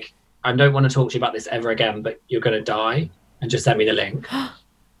just like, I don't want to talk to you about this ever again, but you're going to die, and just send me the link.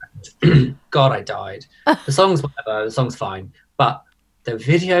 God, I died. The song's whatever, the song's fine, but the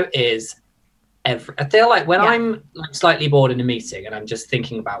video is I feel like when I'm like slightly bored in a meeting and I'm just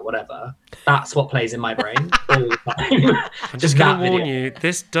thinking about whatever, that's what plays in my brain all the time. I'm just going that to warn video. you,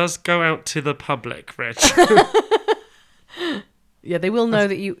 this does go out to the public, Rich. Yeah, they will know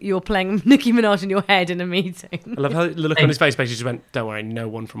that you're playing Nicki Minaj in your head in a meeting. I love how the look on his face basically just went, don't worry, no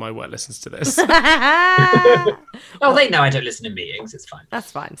one from my work listens to this. Oh, they know I don't listen to meetings. It's fine.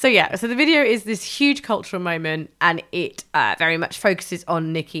 That's fine. So yeah, so the video is this huge cultural moment, and it very much focuses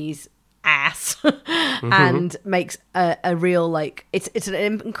on Nicki's ass and makes a real like it's an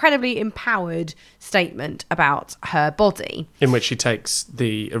incredibly empowered statement about her body. In which she takes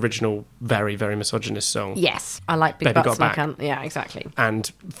the original very, very misogynist song Yes, I like big Baby butts. Got And I Back. can't. Yeah, exactly.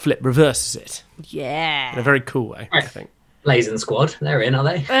 and flip reverses it in a Yeah, very cool way, I think. Blazing Squad, they're in, are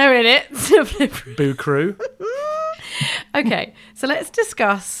they? they're in it. Boo Crew. Okay, so let's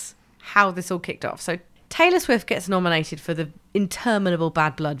discuss how this all kicked off. So Taylor Swift gets nominated for the interminable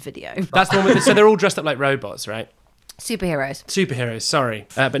Bad Blood video. That's normally, so they're all dressed up like robots, right? Superheroes. Superheroes, sorry.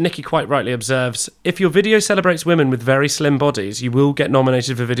 But Nicki quite rightly observes, if your video celebrates women with very slim bodies, you will get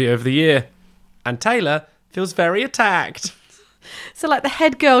nominated for Video of the Year. And Taylor feels very attacked. So, like the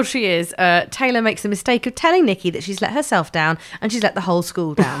head girl she is, Taylor makes the mistake of telling Nicki that she's let herself down and she's let the whole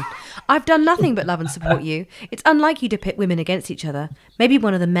school down. I've done nothing but love and support you. It's unlike you to pit women against each other. Maybe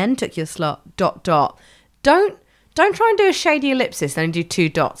one of the men took your slot. ... Don't try and do a shady ellipsis. Only do 2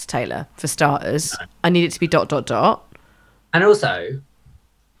 dots, Taylor, for starters. I need it to be ... And also,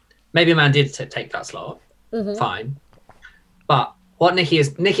 maybe a man did take that slot. Fine. But what Nicki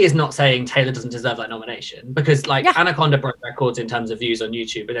is not saying Taylor doesn't deserve that nomination, because like Anaconda broke records in terms of views on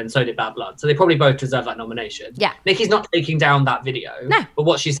YouTube, but then so did Bad Blood. So they probably both deserve that nomination. Yeah. Nicki's not taking down that video. No. But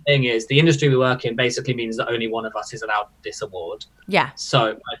what she's saying is the industry we work in basically means that only one of us is allowed this award. Yeah. So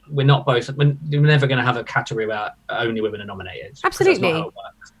like, we're never going to have a category where only women are nominated. 'cause that's Absolutely. not how it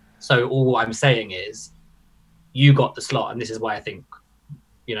works. So all I'm saying is you got the slot, and this is why I think,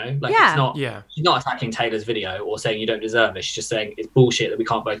 it's not, she's not attacking Taylor's video or saying you don't deserve it. She's just saying it's bullshit that we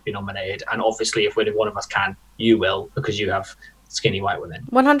can't both be nominated. And obviously, if one of us can, you will, because you have skinny white women.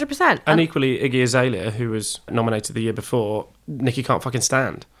 100%. And equally, Iggy Azalea, who was nominated the year before, Nicki can't fucking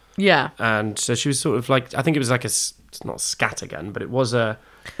stand. Yeah. And so she was sort of like, I think it was like it's not scattergun, but it was an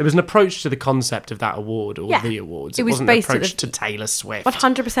approach to the concept of that award or the awards. It was wasn't an based at approach the- to Taylor Swift.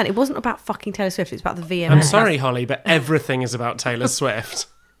 100%. It wasn't about fucking Taylor Swift. It's about the VMAs. I'm sorry, Holly, but everything is about Taylor Swift.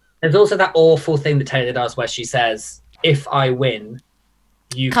 There's also that awful thing that Taylor does where she says, if I win,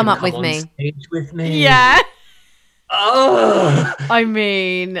 you Come can up come with on me." stage with me. Yeah. Oh, I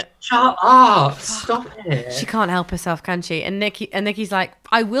mean, shut up. Stop it. she can't help herself, can she? And Nicki's like,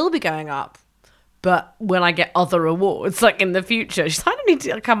 I will be going up, but when I get other awards, like in the future, she's like, I don't need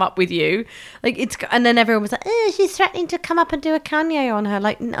to come up with you. Like and then everyone was like, she's threatening to come up and do a Kanye on her.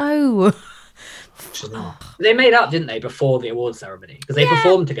 Like, no. She's not. They made up, didn't they, before the awards ceremony? Because they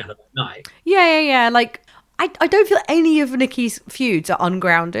performed together that night. Yeah. Like, I don't feel any of Nicki's feuds are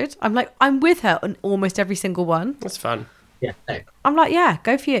ungrounded. I'm with her on almost every single one. That's fun. Yeah, no. I'm like, yeah,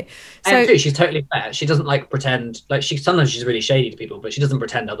 go for you. I am So too. She's totally fair. She doesn't like pretend. Like sometimes she's really shady to people, but she doesn't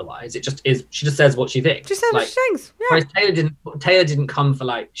pretend otherwise. It just is. She just says what she thinks. just say what like, she thinks. Yeah. Whereas Taylor didn't come for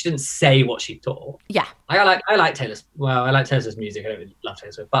like. She didn't say what she thought. Yeah. I like Taylor's. Well, I like Taylor's music. I don't really love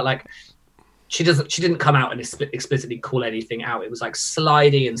Taylor Swift, but like, she didn't come out and explicitly call anything out. It was like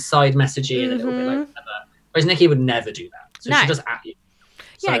slidey and side messagey and a little bit like whatever. Whereas Nicki would never do that. So No. she does at you.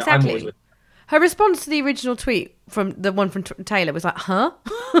 So Yeah, I'm exactly. always with Her response to the original tweet from the one from Taylor was like, huh?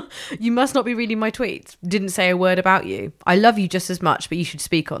 You must not be reading my tweets. Didn't say a word about you. I love you just as much, but you should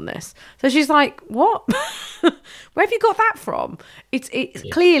speak on this. So she's like, what? Where have you got that from? It's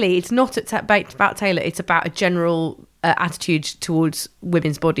clearly it's not about Taylor. It's about a general attitude towards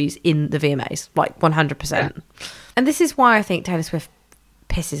women's bodies in the VMAs, like 100%. Yeah. And this is why I think Taylor Swift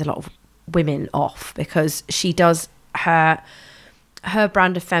pisses a lot of women off, because she does her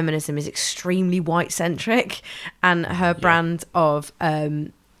brand of feminism is extremely white centric, and her brand of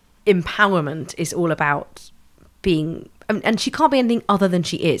empowerment is all about being, and she can't be anything other than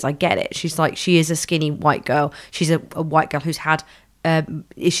she is. I get it. She's like, she is a skinny white girl. She's a white girl who's had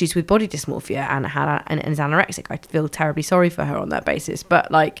issues with body dysmorphia and is anorexic. I feel terribly sorry for her on that basis,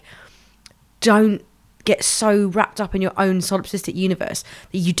 but like, don't get so wrapped up in your own solipsistic universe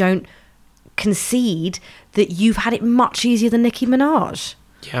that you don't concede that you've had it much easier than Nicki Minaj.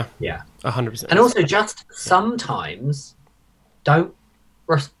 Yeah. 100%. And also, just sometimes don't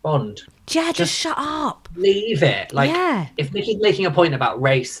respond. Yeah, just shut up. Leave it. Like, Yeah. if Nicki's making a point about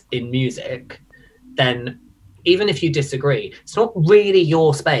race in music, then even if you disagree, it's not really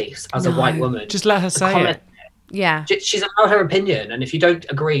your space as a white woman. Just let her to say comment. it. Yeah. She's allowed her opinion, and if you don't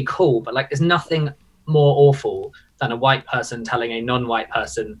agree, cool. But like, there's nothing more awful than a white person telling a non-white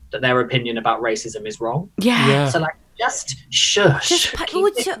person that their opinion about racism is wrong. Yeah. So like, just shush. Just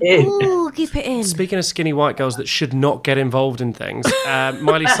keep it in. Speaking of skinny white girls that should not get involved in things,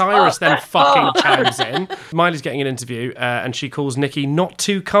 Miley Cyrus then fucking chimes in. Miley's getting an interview and she calls Nicki not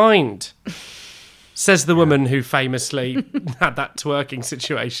too kind. Says the woman who famously had that twerking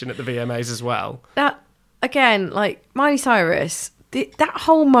situation at the VMAs as well. That, again, like, Miley Cyrus, that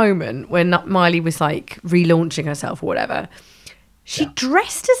whole moment when Miley was like relaunching herself or whatever, she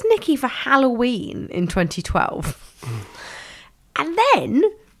dressed as Nicki for Halloween in 2012 and then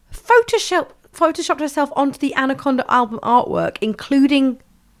photoshopped herself onto the Anaconda album artwork, including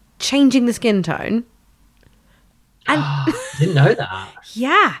changing the skin tone. And Didn't know that.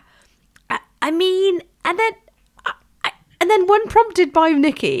 yeah, I mean, and then when prompted by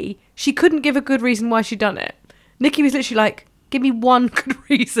Nicki, she couldn't give a good reason why she'd done it. Nicki was literally like, give me one good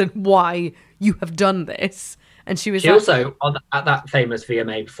reason why you have done this. And she was She like, also, at that famous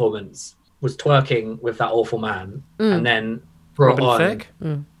VMA performance, was twerking with that awful man, and then brought Robin on, Thicke?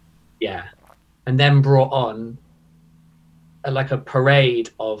 yeah, and then brought on a parade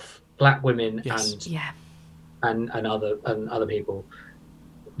of black women Yes. and other people,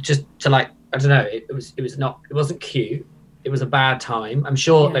 just to like, I don't know, it wasn't cute. It was a bad time. I'm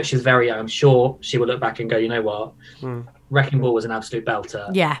sure that she's very young. I'm sure she will look back and go, you know what, Wrecking Ball was an absolute belter.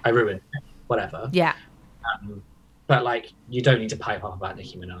 Yeah. I ruined it. Whatever. yeah, But like, you don't need to pipe up about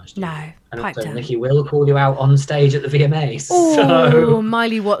Nicki Minaj. do you? no, And pipe also, down. Nicki will call you out on stage at the VMAs. Oh, So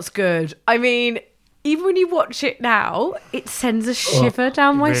Miley, what's good? I mean, even when you watch it now, it sends a shiver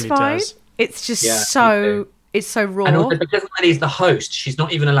down my really spine. does. It's just Yeah, me so, too. it's so raw. and also because Miley's the host, she's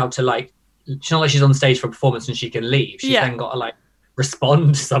not even allowed to like. It's not like she's on stage for a performance and she can leave. She's Yeah. then got to like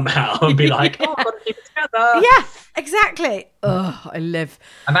respond somehow and be like, "Oh, I've got to keep it together." Yeah, exactly. Oh, I live.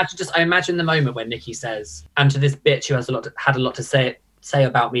 I imagine the moment when Nicki says, "And to this bitch who had a lot to say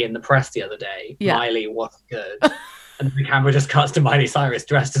about me in the press the other day, Yeah. Miley, what's good?" And the camera just cuts to Miley Cyrus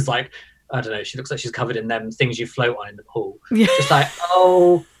dressed as like, I don't know, she looks like she's covered in them things you float on in the pool. Yeah. Just like,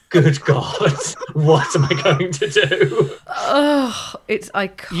 oh, good God, what am I going to do? Oh, it's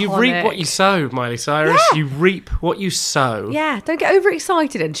iconic. You reap what you sow, Miley Cyrus. Yeah. You reap what you sow. Yeah, don't get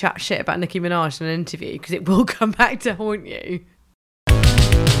overexcited and chat shit about Nicki Minaj in an interview, because it will come back to haunt you.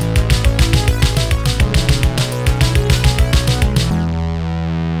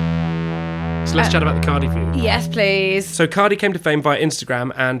 So let's chat about the Cardi feud. Yes, please. So Cardi came to fame via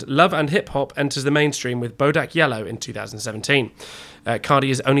Instagram, and Love and Hip Hop enters the mainstream with Bodak Yellow in 2017.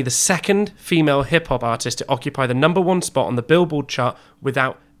 Cardi is only the second female hip hop artist to occupy the #1 spot on the Billboard chart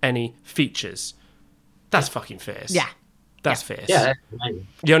without any features. That's fucking fierce. Yeah. That's fierce. Yeah, that's amazing.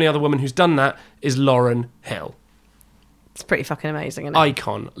 The only other woman who's done that is Lauryn Hill. It's pretty fucking amazing, isn't it?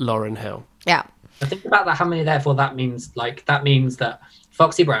 Icon Lauryn Hill. Yeah. I think about that. How many? Therefore, that means that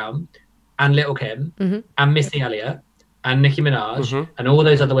Foxy Brown and Lil' Kim and Missy Elliott and Nicki Minaj and all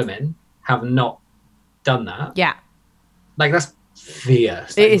those other women have not done that. Yeah. Like, that's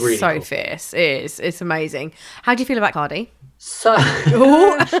fierce. It Like, is really so cool. fierce. It is. It's amazing. How do you feel about Cardi? So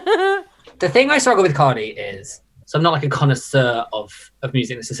the thing I struggle with Cardi is, so I'm not like a connoisseur of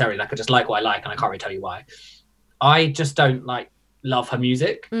music necessarily. Like, I just like what I like, and I can't really tell you why. I just don't love her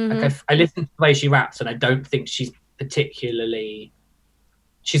music. Like, I listen to the way she raps, and I don't think she's particularly.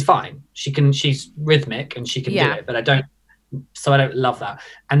 She's fine. She's rhythmic and she can do it, but I don't love that.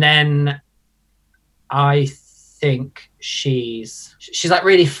 And then I think she's like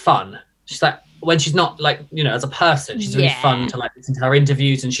really fun. She's like, when she's not like, you know, as a person, she's really fun to like listen to her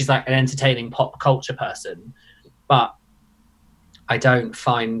interviews, and she's like an entertaining pop culture person. But I don't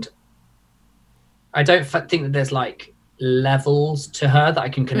think that there's like levels to her that I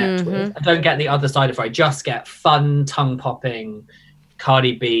can connect with. I don't get the other side of her. I just get fun, tongue popping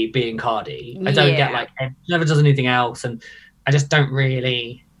Cardi B being Cardi. I don't get like, she never does anything else, and I just don't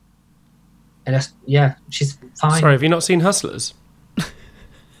really. She's fine. Sorry, have you not seen Hustlers?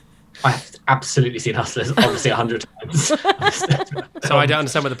 I've absolutely seen Hustlers, obviously 100 times. So I don't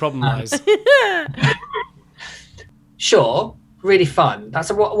understand where the problem lies. Sure, really fun.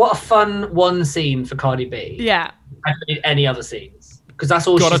 What a fun one scene for Cardi B. Yeah. I don't need any other scenes, because that's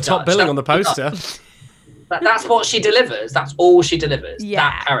all Got she's a top done. billing on the poster. That's what she delivers. That's all she delivers. Yeah.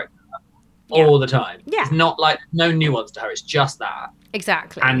 That character. All the time. Yeah. It's not like no nuance to her. It's just that.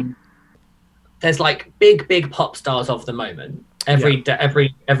 Exactly. And there's like big pop stars of the moment. Every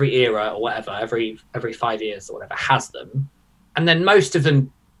era or whatever, every 5 years or whatever has them. And then most of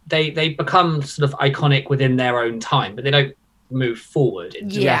them, they become sort of iconic within their own time, but they don't move forward.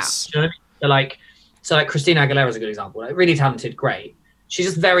 Yes. Do you know what I mean? So like Christina Aguilera is a good example. Like, really talented, great. She's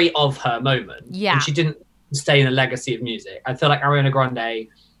just very of her moment. Yeah. And she didn't stay in a legacy of music. I feel like Ariana Grande,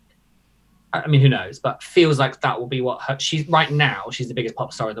 I mean, who knows, but feels like that will be what she's right now. She's the biggest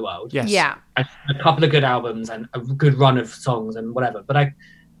pop star in the world. Yes. Yeah. A couple of good albums and a good run of songs and whatever. But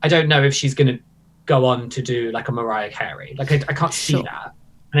I don't know if she's going to go on to do like a Mariah Carey. Like, I can't see that.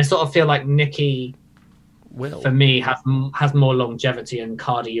 And I sort of feel like Nicki, for me, has more longevity, and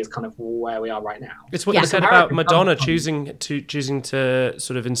Cardi is kind of where we are right now. It's what you said about Madonna choosing to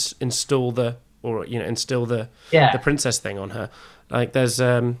sort of instill the princess thing on her. Like, there's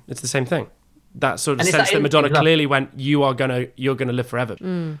it's the same thing. That sort of sense that Madonna clearly went, you're gonna live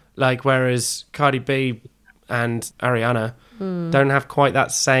forever. Like, whereas Cardi B and Ariana don't have quite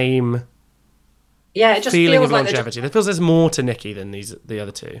that same it just feeling feels of like longevity. It feels there's more to Nicki than the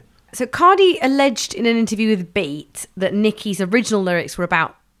other two. So Cardi alleged in an interview with Beat that Nicki's original lyrics were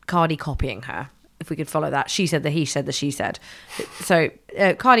about Cardi copying her. If we could follow that. She said that he said that she said. So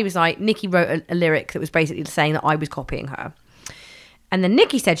Cardi was like, Nicki wrote a lyric that was basically saying that I was copying her. And then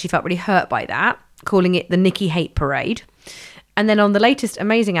Nicki said she felt really hurt by that, calling it the Nicki hate parade. And then on the latest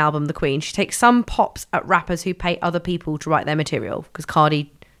Amazing album, The Queen, she takes some pops at rappers who pay other people to write their material, because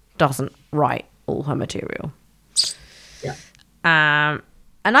Cardi doesn't write all her material. Yeah.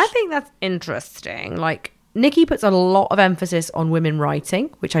 And I think that's interesting. Like, Nicki puts a lot of emphasis on women writing,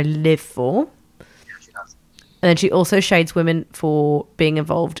 which I live for. Yeah, she does. And then she also shades women for being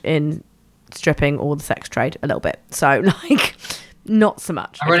involved in stripping or the sex trade a little bit. So, like, not so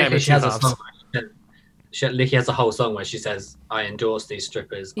much. Ironically, she has a song. Nicki has a whole song where she says, "I endorse these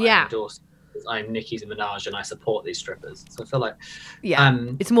strippers. Yeah. I'm Nicki Minaj and I support these strippers." So I feel like,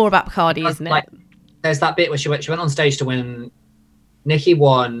 it's more about Cardi, isn't like, it? There's that bit where she went on stage to win. Nicki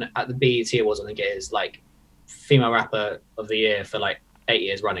won at the BET Awards, I think it is, like, female rapper of the year for like 8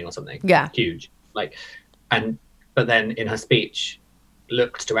 years running or something. Yeah. Huge. Like, but then in her speech,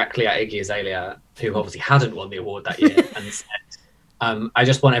 looked directly at Iggy Azalea, who obviously hadn't won the award that year, and said, I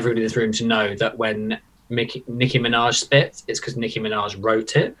just want everybody in this room to know that when Nicki Minaj spits, it's because Nicki Minaj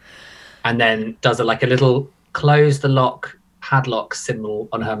wrote it, and then does a little close the lock padlock symbol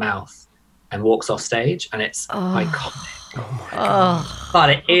on her mouth and walks off stage, and it's iconic. Oh my God. But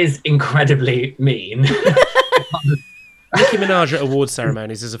it is incredibly mean. Nicki Minaj at award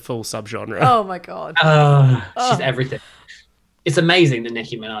ceremonies is a full subgenre. Oh my God. She's everything. It's amazing that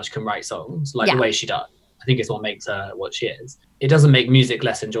Nicki Minaj can write songs the way she does. I think it's what makes her what she is. It doesn't make music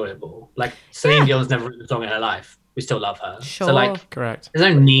less enjoyable. Like, Celine Dion's never written a song in her life. We still love her. Sure. So, like, Correct.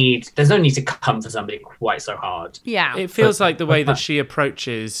 There's no need to come for somebody quite so hard. Yeah. It feels like the way that she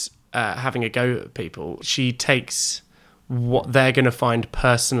approaches having a go at people, she takes what they're going to find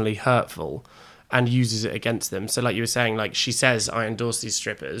personally hurtful and uses it against them. So like you were saying, like, she says, I endorse these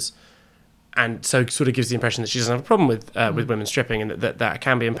strippers, and so sort of gives the impression that she doesn't have a problem with women stripping, and that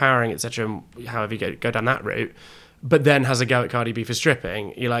can be empowering, etc. However you go down that route, but then has a go at Cardi B for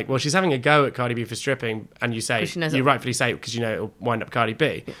stripping. You're like, well, she's having a go at Cardi B for stripping, and you say, you rightfully say it because you know it'll wind up Cardi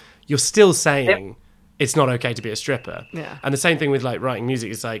B. You're still saying it's not okay to be a stripper. Yeah. And the same thing with like writing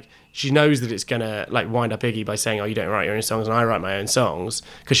music. It's like she knows that it's gonna like wind up Iggy by saying, "Oh, you don't write your own songs, and I write my own songs,"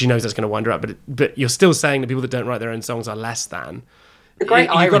 because she knows that's gonna wind her up. But you're still saying that people that don't write their own songs are less than. The great You've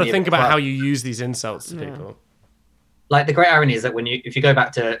got to irony think of it, about well, how you use these insults to people. like the great irony is that if you go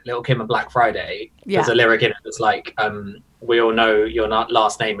back to Little Kim and Black Friday, there's a lyric in it that's like, we all know your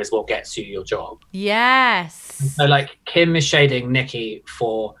last name is what gets you your job. Yes. So like Kim is shading Nicki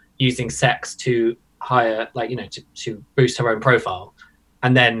for using sex to hire, like, you know, to boost her own profile,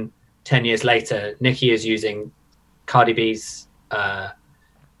 and then 10 years later Nicki is using Cardi B's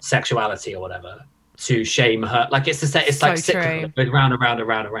sexuality or whatever to shame her. Like it's So like cyclical, true. round and round and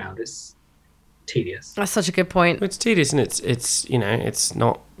round and round. It's tedious. That's such a good point. It's tedious, and it's you know, it's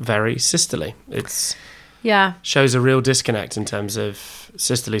not very sisterly. It's Yeah. shows a real disconnect in terms of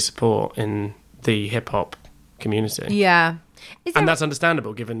sisterly support in the hip hop community. Yeah. Is there- And that's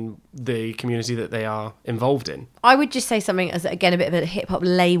understandable given the community that they are involved in. I would just say something as, again, a bit of a hip hop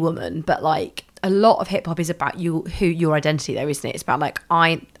laywoman, but like a lot of hip hop is about your identity, though, isn't it? It's about like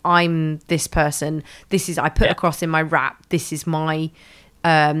I'm this person. This is I put across in my rap. This is my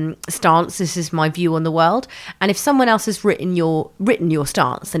stance. This is my view on the world. And if someone else has written your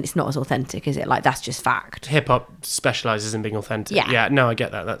stance, then it's not as authentic, is it? Like that's just fact. Hip hop specializes in being authentic. Yeah. Yeah. No, I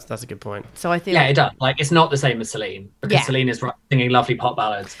get that. That's a good point. So I think Yeah, it does. Like it's not the same as Celine, because Yeah. Celine is singing lovely pop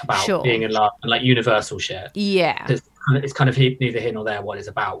ballads about Sure. being in love and like universal shit. yeah. It's kind of neither here nor there what it's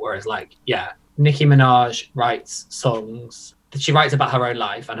about. Whereas like, yeah, Nicki Minaj writes songs. She writes about her own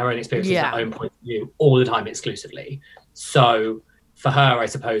life and her own experiences, Yeah. her own point of view all the time exclusively. So for her, I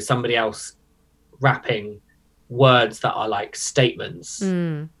suppose somebody else rapping words that are like statements,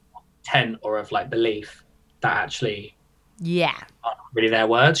 intent or of like belief that actually Yeah. aren't really their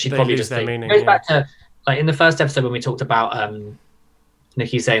words. She'd They probably lose just their think, meaning, it goes yeah. back to like in the first episode when we talked about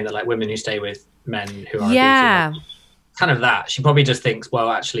Nicki saying that like women who stay with men who are Yeah. abusive, kind of that. She probably just thinks, well,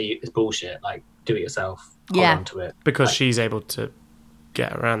 actually, it's bullshit. Like, do it yourself. Hold Yeah. on to it. Because she's able to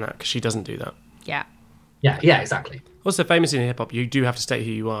get around that because she doesn't do that. Yeah. Yeah, exactly. Also, famously in hip hop, you do have to state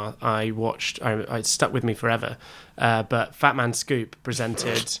who you are. It stuck with me forever. But Fat Man Scoop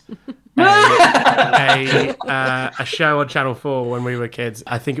presented a show on Channel 4 when we were kids.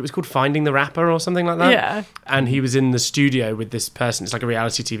 I think it was called Finding the Rapper or something like that. Yeah. And he was in the studio with this person. It's like a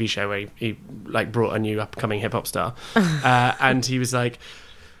reality TV show where he like brought a new upcoming hip hop star. And he was like,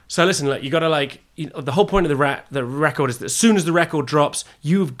 so listen, like you got to like, the whole point of the record is that as soon as the record drops,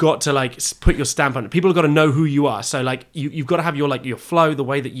 you've got to like put your stamp on it. People have got to know who you are. So like you've got to have your flow, the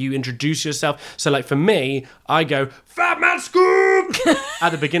way that you introduce yourself. So like for me, I go Fat Man Scoop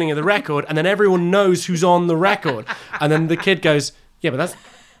at the beginning of the record, and then everyone knows who's on the record. And then the kid goes, yeah, but that's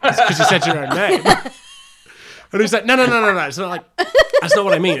because you said your own name. And he's like, no. It's not like, that's not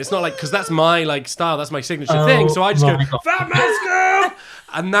what I mean. It's not like, because that's my like style, that's my signature thing. So I just go, Fat Man Scoop!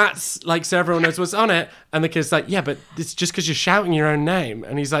 And that's like, so everyone knows what's on it. And the kid's like, yeah, but it's just because you're shouting your own name.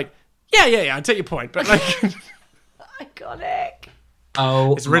 And he's like, yeah, I take your point. But like, Iconic.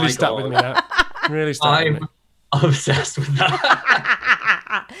 Oh, it's really my stuck God. with me. That really stuck with me. I'm obsessed with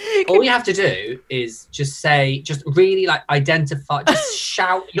that. All you have to do is just really like identify, just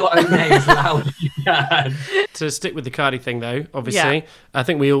shout your own name as loud as you can. To stick with the Cardi thing, though, obviously, I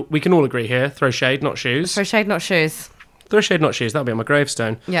think we can all agree here: throw shade, not shoes. For shade, not shoes. Throw shade, not shoes. That'll be on my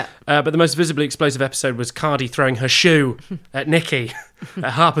gravestone. Yeah. But the most visibly explosive episode was Cardi throwing her shoe at Nicki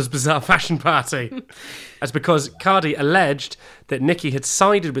at Harper's Bazaar fashion party. That's because Cardi alleged that Nicki had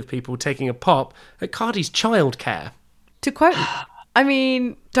sided with people taking a pop at Cardi's childcare. To quote, I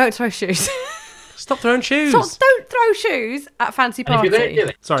mean, don't throw shoes. Stop throwing shoes. Don't throw shoes at fancy And if you're going party. to do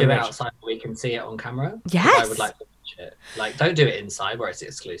it, Sorry, do it Rich. outside where we can see it on camera. Yes. I would like to watch it. Like, don't do it inside where it's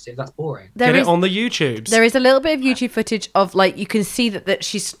exclusive. That's boring. There Get is- it on the YouTubes. There is a little bit of YouTube footage of like you can see that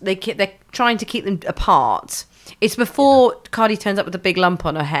they're trying to keep them apart. It's before Cardi turns up with a big lump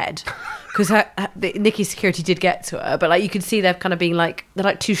on her head because Nicki's security did get to her, but like you can see they're kind of being like they're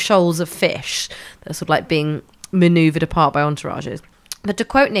like two shoals of fish that are sort of like being manoeuvred apart by entourages. But to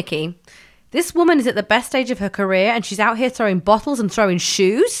quote Nicki, this woman is at the best stage of her career and she's out here throwing bottles and throwing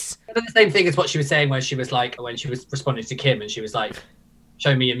shoes. The same thing as what she was saying where she was like, when she was responding to Kim and she was like,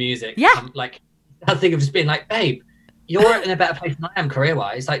 show me your music. Yeah. Like, that thing of just being like, babe, you're in a better place than I am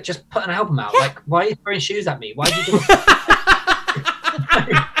career-wise. Like, just put an album out. Like, why are you throwing shoes at me? Why do you do it? Why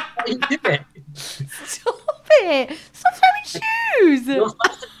are you doing it? Stop it! Stop throwing shoes! You're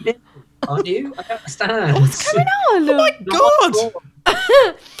supposed to be busy, aren't you? I don't understand. What's going on? Oh my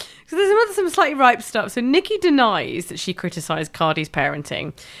God! So there's some slightly ripe stuff. So Nicki denies that she criticised Cardi's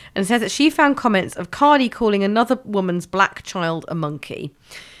parenting and says that she found comments of Cardi calling another woman's black child a monkey.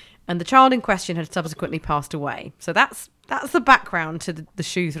 and the child in question had subsequently passed away. So that's the background to the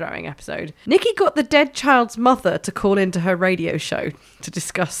shoe throwing episode. Nikki got the dead child's mother to call into her radio show to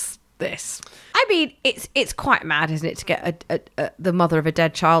discuss this. I mean, it's quite mad, isn't it, to get the mother of a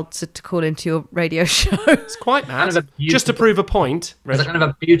dead child to call into your radio show? It's quite mad. Kind of a Just to prove a point. There's a kind of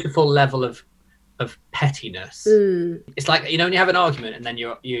a beautiful level of pettiness. It's like, you know, when you have an argument and then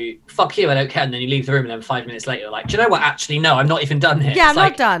you fuck you, I don't care, and then you leave the room, and then 5 minutes later you're like, do you know what, actually no, I'm not even done here. Yeah, It's I'm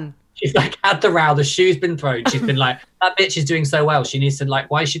like, not done. She's like had the row, the shoe's been thrown, she's been like, that bitch is doing so well, she needs to, like,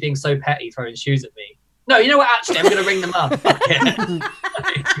 why is she being so petty throwing shoes at me? No, you know what, actually I'm gonna ring them up. Fuck it.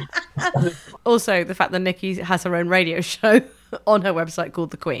 Also, the fact that Nikki has her own radio show on her website called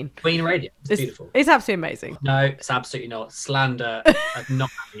The Queen. Queen Radio, it's beautiful. It's absolutely amazing. No, it's absolutely not. Slander. I'm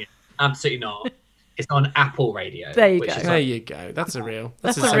not having it. Absolutely not. It's on Apple Radio. There you go. There you go. That's a real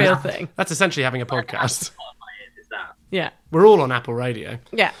thing. That's essentially having a podcast. Is that. Yeah. We're all on Apple Radio.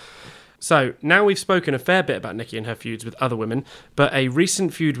 Yeah. So now we've spoken a fair bit about Nikki and her feuds with other women, but a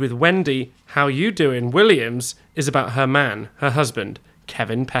recent feud with Wendy, how you doing, Williams, is about her man, her husband,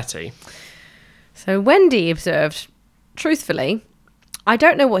 Kevin Petty. So Wendy observed, truthfully, I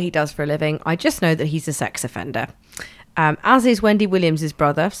don't know what he does for a living. I just know that he's a sex offender. As is Wendy Williams'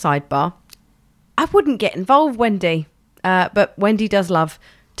 brother, sidebar. I wouldn't get involved, Wendy. But Wendy does love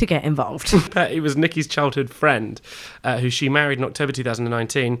to get involved. Petty was Nikki's childhood friend, who she married in October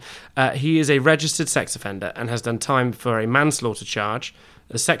 2019. He is a registered sex offender and has done time for a manslaughter charge.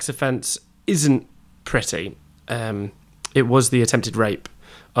 The sex offence isn't pretty. It was the attempted rape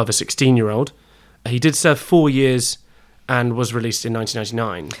of a 16-year-old. He did serve 4 years and was released in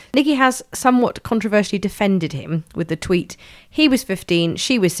 1999. Nikki has somewhat controversially defended him with the tweet, he was 15,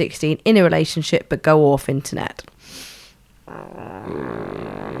 she was 16, in a relationship, but go off internet.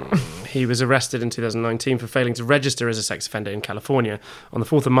 He was arrested in 2019 for failing to register as a sex offender in California. On the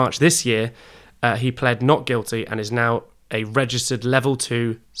 4th of March this year, he pled not guilty and is now a registered level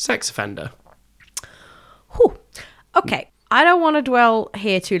 2 sex offender. Whew. Okay, I don't want to dwell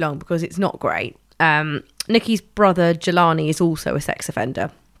here too long because it's not great. Nikki's brother, Jelani, is also a sex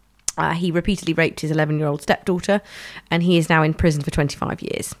offender. He repeatedly raped his 11-year-old stepdaughter, and he is now in prison for 25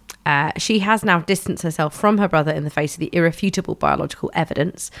 years. She has now distanced herself from her brother in the face of the irrefutable biological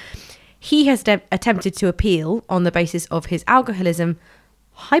evidence. He has attempted to appeal on the basis of his alcoholism,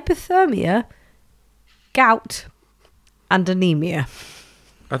 hypothermia, gout, and anemia.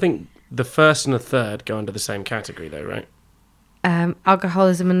 I think the first and the third go under the same category, though, right?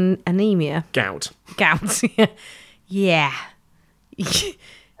 Alcoholism and anemia. Gout. Gout. Yeah.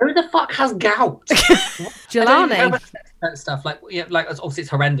 Who the fuck has gout? Jelani. Stuff like, yeah, like obviously it's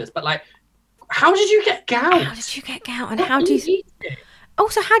horrendous, but like, how did you get gout? How did you get gout? And how do you?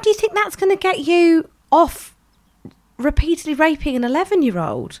 Also, how do you think that's going to get you off repeatedly raping an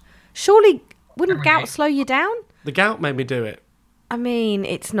 11-year-old? Surely, wouldn't gout slow you down? The gout made me do it. I mean,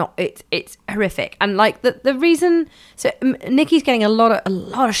 it's not. It's horrific, and like the reason. So Nikki's getting a lot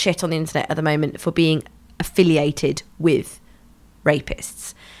of shit on the internet at the moment for being affiliated with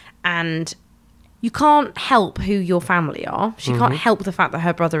rapists, and you can't help who your family are. She can't help the fact that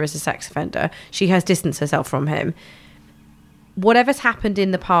her brother is a sex offender. She has distanced herself from him. Whatever's happened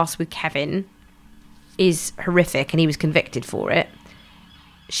in the past with Kevin is horrific, and he was convicted for it.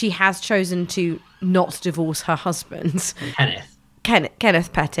 She has chosen to not divorce her husband,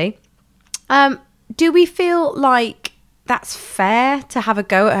 Kenneth Petty. Do we feel like that's fair to have a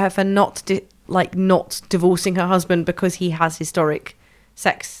go at her for not divorcing her husband because he has historic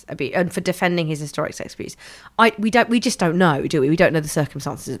sex abuse, and for defending his historic sex abuse? We just don't know, do we? We don't know the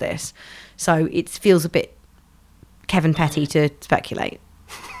circumstances of this, so it feels a bit Kevin Petty to speculate.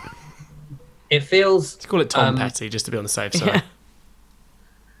 It feels. Let's call it Tom Petty just to be on the safe side. Yeah.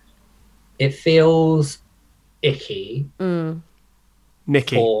 It feels icky.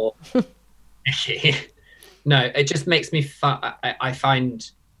 Nicky. Or icky. No, it just makes me. I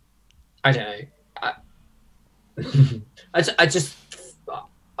find. I don't know.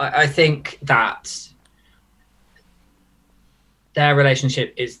 I think that their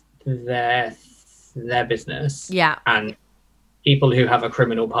relationship is their business. Yeah. And people who have a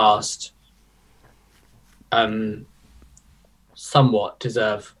criminal past somewhat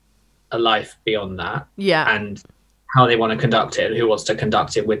deserve a life beyond that. Yeah. And how they want to conduct it, who wants to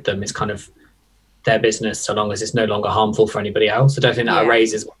conduct it with them, is kind of their business, so long as it's no longer harmful for anybody else. I don't think that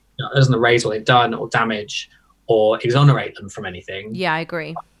doesn't erase what they've done or damage or exonerate them from anything. Yeah, I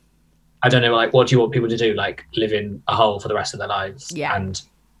agree. I don't know, like, what do you want people to do? Like, live in a hole for the rest of their lives? Yeah. And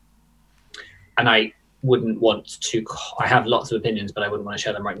I wouldn't want to. I have lots of opinions, but I wouldn't want to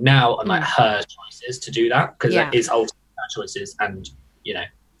share them right now on like her choices to do that, because it is ultimately her choices, and you know,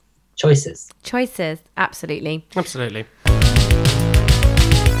 Choices. Absolutely. Absolutely.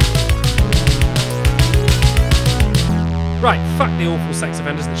 Right, fuck the awful sex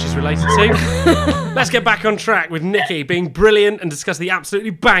offenders that she's related to. Let's get back on track with Nicki being brilliant and discuss the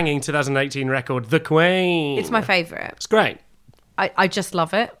absolutely banging 2018 record, The Queen. It's my favourite. It's great. I just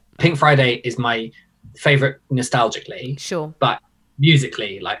love it. Pink Friday is my favourite nostalgically. Sure. But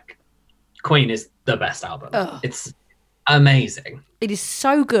musically, like, Queen is the best album. Ugh. It's amazing. It is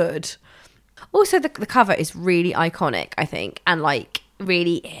so good. Also, the cover is really iconic, I think, and like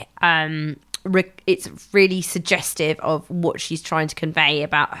really, it's really suggestive of what she's trying to convey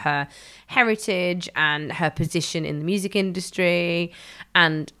about her heritage and her position in the music industry.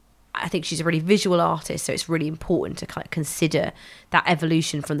 And I think she's a really visual artist, so it's really important to kind of consider that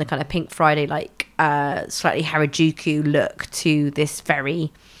evolution from the kind of Pink Friday, like slightly Harajuku look to this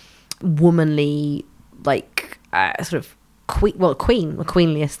very womanly, like sort of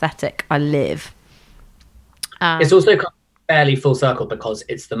queenly aesthetic. I live. It's also fairly full circle because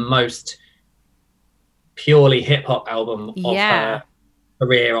it's the most purely hip hop album of her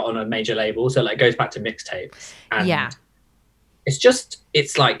career on a major label. So like goes back to mixtapes. And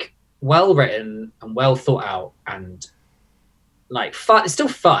it's like well written and well thought out and like fun. It's still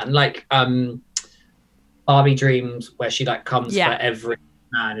fun. Like Barbie Dreams, where she like comes for every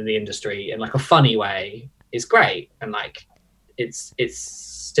man in the industry in like a funny way, is great. And like it's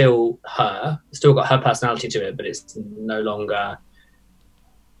still her, still got her personality to it, but it's no longer,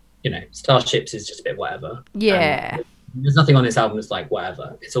 you know, Starships is just a bit whatever. Yeah. There's nothing on this album that's like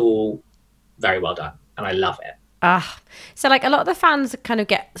whatever. It's all very well done and I love it. So like a lot of the fans kind of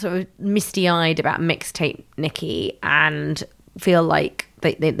get sort of misty-eyed about mixtape Nicki and feel like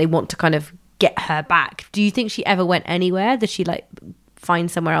they want to kind of get her back. Do you think she ever went anywhere? Did she like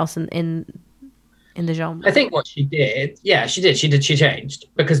find somewhere else in the genre? I think what she did, she changed,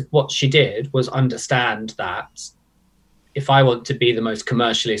 because what she did was understand that if I want to be the most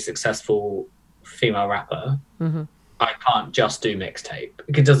commercially successful female rapper, I can't just do mixtape.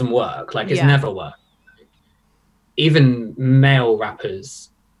 It doesn't work. Like it's never worked. Even male rappers,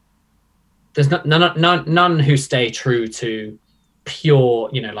 there's none who stay true to pure,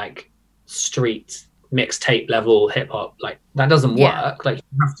 you know, like street mixtape level hip hop. Like that doesn't work. Like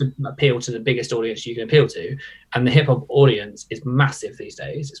you have to appeal to the biggest audience you can appeal to, and the hip hop audience is massive these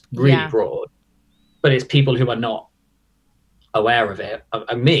days. It's really broad, but it's people who are not aware of it.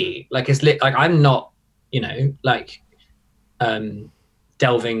 And me, like it's like I'm not, you know, like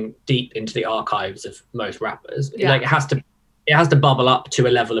delving deep into the archives of most rappers. Like it has to bubble up to a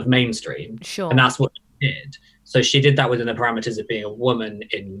level of mainstream. Sure. And that's what she did. So she did that within the parameters of being a woman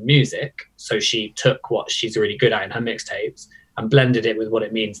in music. So she took what she's really good at in her mixtapes and blended it with what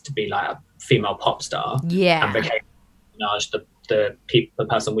it means to be like a female pop star. Yeah. And became the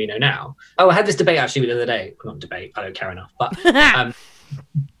person we know now. Oh, I had this debate actually the other day. Not debate, I don't care enough. But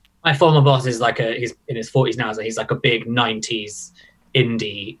my former boss is like he's in his 40s now, so he's like a big 90s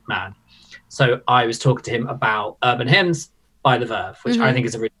indie man. So I was talking to him about Urban Hymns by The Verve, which I think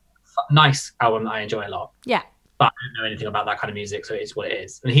is a really nice album that I enjoy a lot. Yeah. But I don't know anything about that kind of music, so it's what it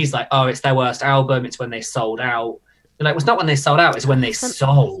is. And he's like, oh, it's their worst album. It's when they sold out. They're like, well, it's not when they sold out. It's when they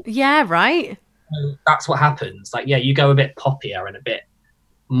sold. Yeah, right. So that's what happens. Like, yeah, you go a bit poppier and a bit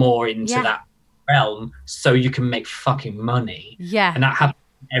more into that realm so you can make fucking money. Yeah. And that happens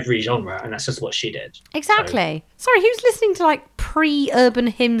in every genre, and that's just what she did. Exactly. Sorry, who's listening to like pre-Urban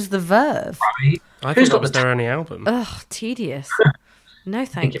Hymns The Verve? Right? I thought that was their only album. Ugh, tedious. No,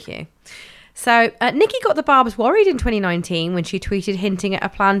 thank you. So, Nicki got the Barbs worried in 2019 when she tweeted hinting at a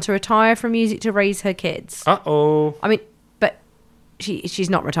plan to retire from music to raise her kids. Uh-oh. I mean, but she's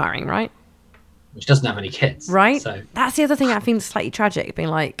not retiring, right? She doesn't have any kids. Right? So That's the other thing that seems slightly tragic, being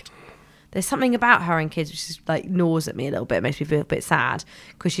like, there's something about her and kids which is like gnaws at me a little bit, makes me feel a bit sad,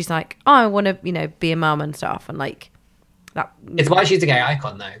 because she's like, oh, I want to, you know, be a mum and stuff, and like that. It's why she's a gay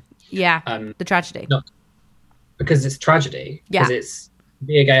icon, though. Yeah, the tragedy. Not because it's tragedy. Yeah. Because it's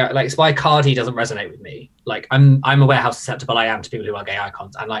be a gay, like it's why Cardi doesn't resonate with me. Like I'm aware how susceptible I am to people who are gay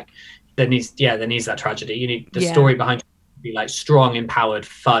icons, and like there needs that tragedy. You need the story behind it to be like strong, empowered,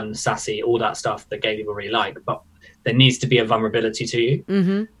 fun, sassy, all that stuff that gay people really like. But there needs to be a vulnerability to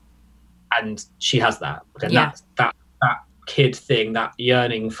you, and she has that. And that kid thing, that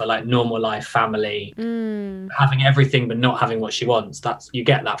yearning for like normal life, family, having everything but not having what she wants. You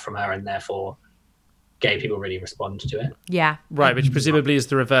get that from her, and therefore gay people really respond to it. Yeah. Right, which presumably is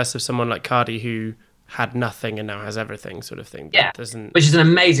the reverse of someone like Cardi who had nothing and now has everything, sort of thing. Yeah, which is an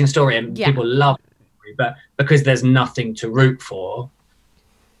amazing story, and people love it, but because there's nothing to root for,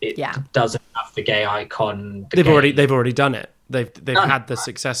 it doesn't have the gay icon. They've already done it. They've had the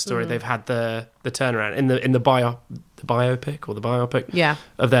success story. They've had the turnaround in the biopic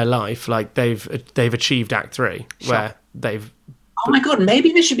of their life. Like they've achieved Act 3 where they've. Oh my God,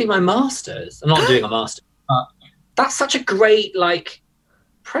 maybe this should be my master's. I'm not doing a master's, but that's such a great like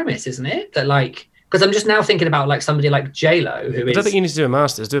premise, isn't it? That like, because I'm just now thinking about like somebody like J-Lo who is. I don't think you need to do a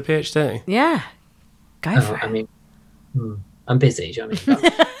master's. Do a PhD. Yeah, go for it. I mean, I'm busy. Do you know what I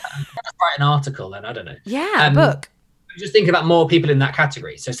mean? Just write an article, then I don't know. Yeah, book. I'm just thinking about more people in that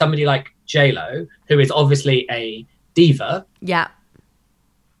category. So somebody like J-Lo, who is obviously a diva. Yeah.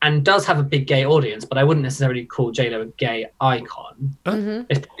 And does have a big gay audience, but I wouldn't necessarily call J-Lo a gay icon. Mm-hmm.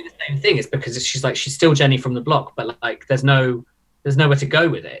 It's probably the same thing. It's because she's still Jenny from the block, but like there's nowhere to go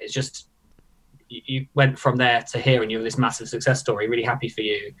with it. It's just you went from there to here, and you're this massive success story. Really happy for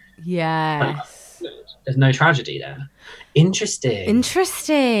you. Yes. There's no tragedy there.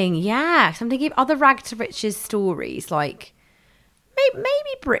 Interesting. Yeah. So I'm thinking of other rag to riches stories, like maybe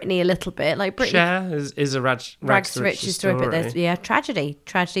Britney a little bit. Like Britney. Cher is a rags to riches story. But there's tragedy.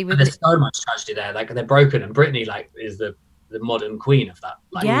 With there's so much tragedy there. Like they're broken, and Britney like is the modern queen of that.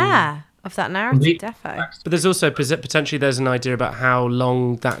 Like, of that narrative, defo. But there's also potentially there's an idea about how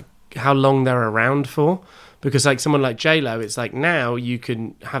long they're around for, because like someone like J-Lo, it's like now you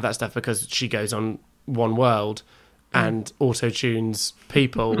can have that stuff because she goes on One World and auto-tunes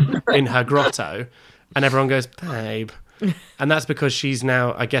people in her grotto, and everyone goes, babe. And that's because she's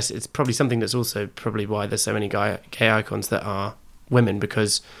now, I guess it's probably something that's also probably why there's so many gay icons that are women,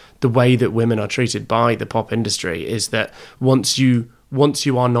 because the way that women are treated by the pop industry is that once you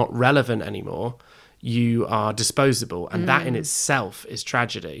are not relevant anymore, you are disposable, and that in itself is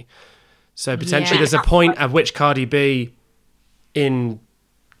tragedy. So potentially there's a point at which Cardi B in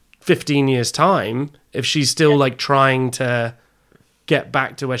 15 years time, if she's still like trying to get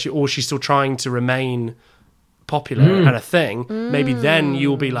back to where she's still trying to remain popular and a thing, maybe then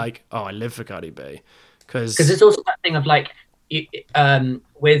you'll be like, oh, I live for Cardi B, because it's also that thing of like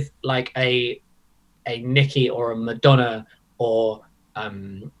with like a Nicki or a Madonna or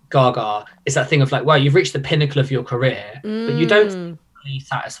Gaga, it's that thing of like, well, you've reached the pinnacle of your career, but you don't feel really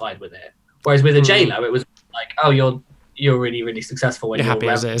satisfied with it. Whereas with a J-Lo, it was like, oh, you're really, really successful when you're you're happy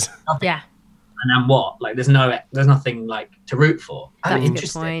as is. Yeah. And then what? Like, there's nothing like to root for. That's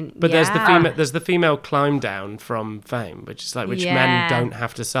interesting. a good point. But there's the female climb down from fame, which is like men don't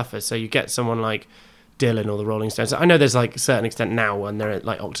have to suffer. So you get someone like Dylan or the Rolling Stones. I know there's like a certain extent now when they're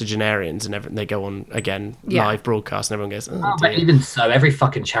like octogenarians and they go on again live broadcast and everyone goes, but even so, every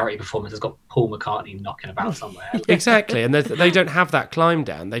fucking charity performance has got Paul McCartney knocking about somewhere. Exactly, and they don't have that climb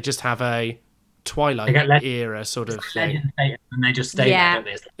down. They just have a Twilight era sort of thing. And they just stay there, don't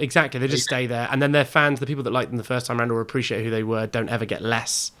they? Exactly, they just stay there, and then their fans, the people that liked them the first time around or appreciate who they were, don't ever get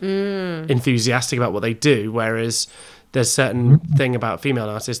less enthusiastic about what they do, whereas there's certain thing about female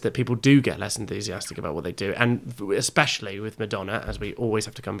artists that people do get less enthusiastic about what they do, and especially with Madonna, as we always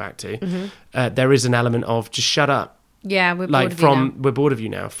have to come back to, there is an element of just shut up. Yeah, we're bored like of you now. we're bored of you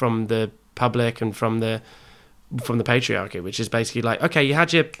now, from the public and from the patriarchy, which is basically like, okay, you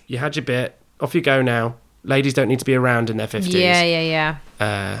had your bit, off you go now. Ladies don't need to be around in their 50s. Yeah.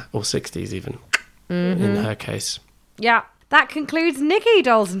 Or 60s even, in her case. Yeah. That concludes Nikki,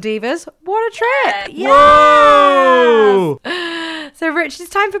 Dolls and Divas. What a trip! Yeah. Whoa! So, Rich, it's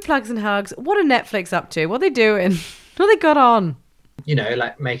time for plugs and hugs. What are Netflix up to? What are they doing? What they got on? You know,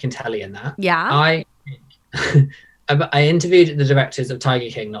 like making telly and that. Yeah. I interviewed the directors of Tiger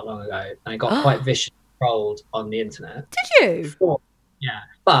King not long ago, and I got quite viciously trolled on the internet. Did you? Yeah,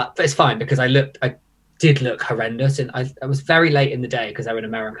 but it's fine because I did look horrendous, and I was very late in the day because they were in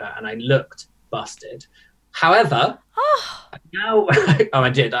America, and I looked busted. However, now I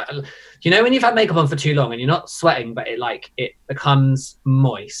did. You know when you've had makeup on for too long and you're not sweating, but it becomes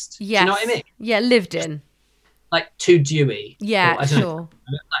moist. Yes. Do you know what I mean? Yeah, lived in. Like too dewy. Yeah, I don't know.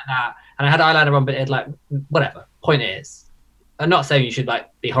 I looked like that, and I had eyeliner on, but it like whatever. Point is, I'm not saying you should like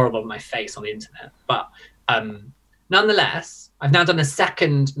be horrible with my face on the internet, but nonetheless, I've now done a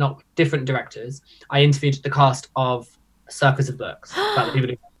second, not different directors. I interviewed the cast of Circus of Books about the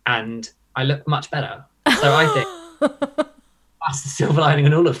people and I look much better. So I think that's the silver lining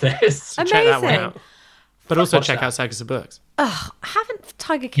in all of this. Amazing. Check that one out. But also Watch check that. out Circus of Books. Ugh, haven't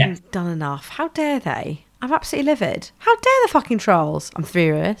Tiger King done enough? How dare they? I'm absolutely livid. How dare the fucking trolls? I'm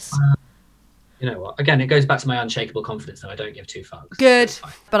furious. you know what? Again, it goes back to my unshakable confidence, though. I don't give two fucks. Good. It's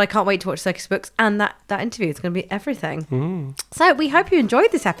fine. But I can't wait to watch Circus Books and that interview. It's going to be everything. So we hope you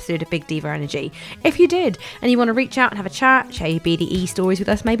enjoyed this episode of Big Diva Energy. If you did, and you want to reach out and have a chat, share your BDE stories with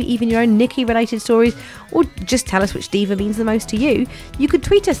us, maybe even your own Nikki-related stories, or just tell us which diva means the most to you, you could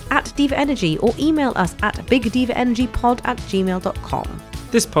tweet us at Diva Energy or email us at bigdivaenergypod@gmail.com.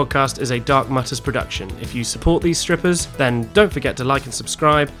 This podcast is a Dark Mutters production. If you support these strippers, then don't forget to like and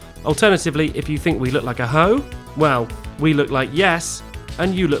subscribe. Alternatively, if you think we look like a hoe, well, we look like yes,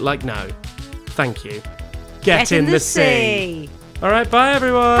 and you look like no. Thank you. Get in the sea. All right, bye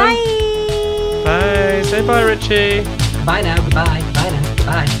everyone. Bye. Bye. Say bye, Richie. Bye now. Goodbye. Bye now.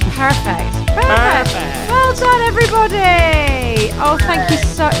 Goodbye. Perfect. Perfect. Well done, everybody. Oh, thank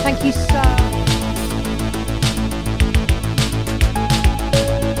you so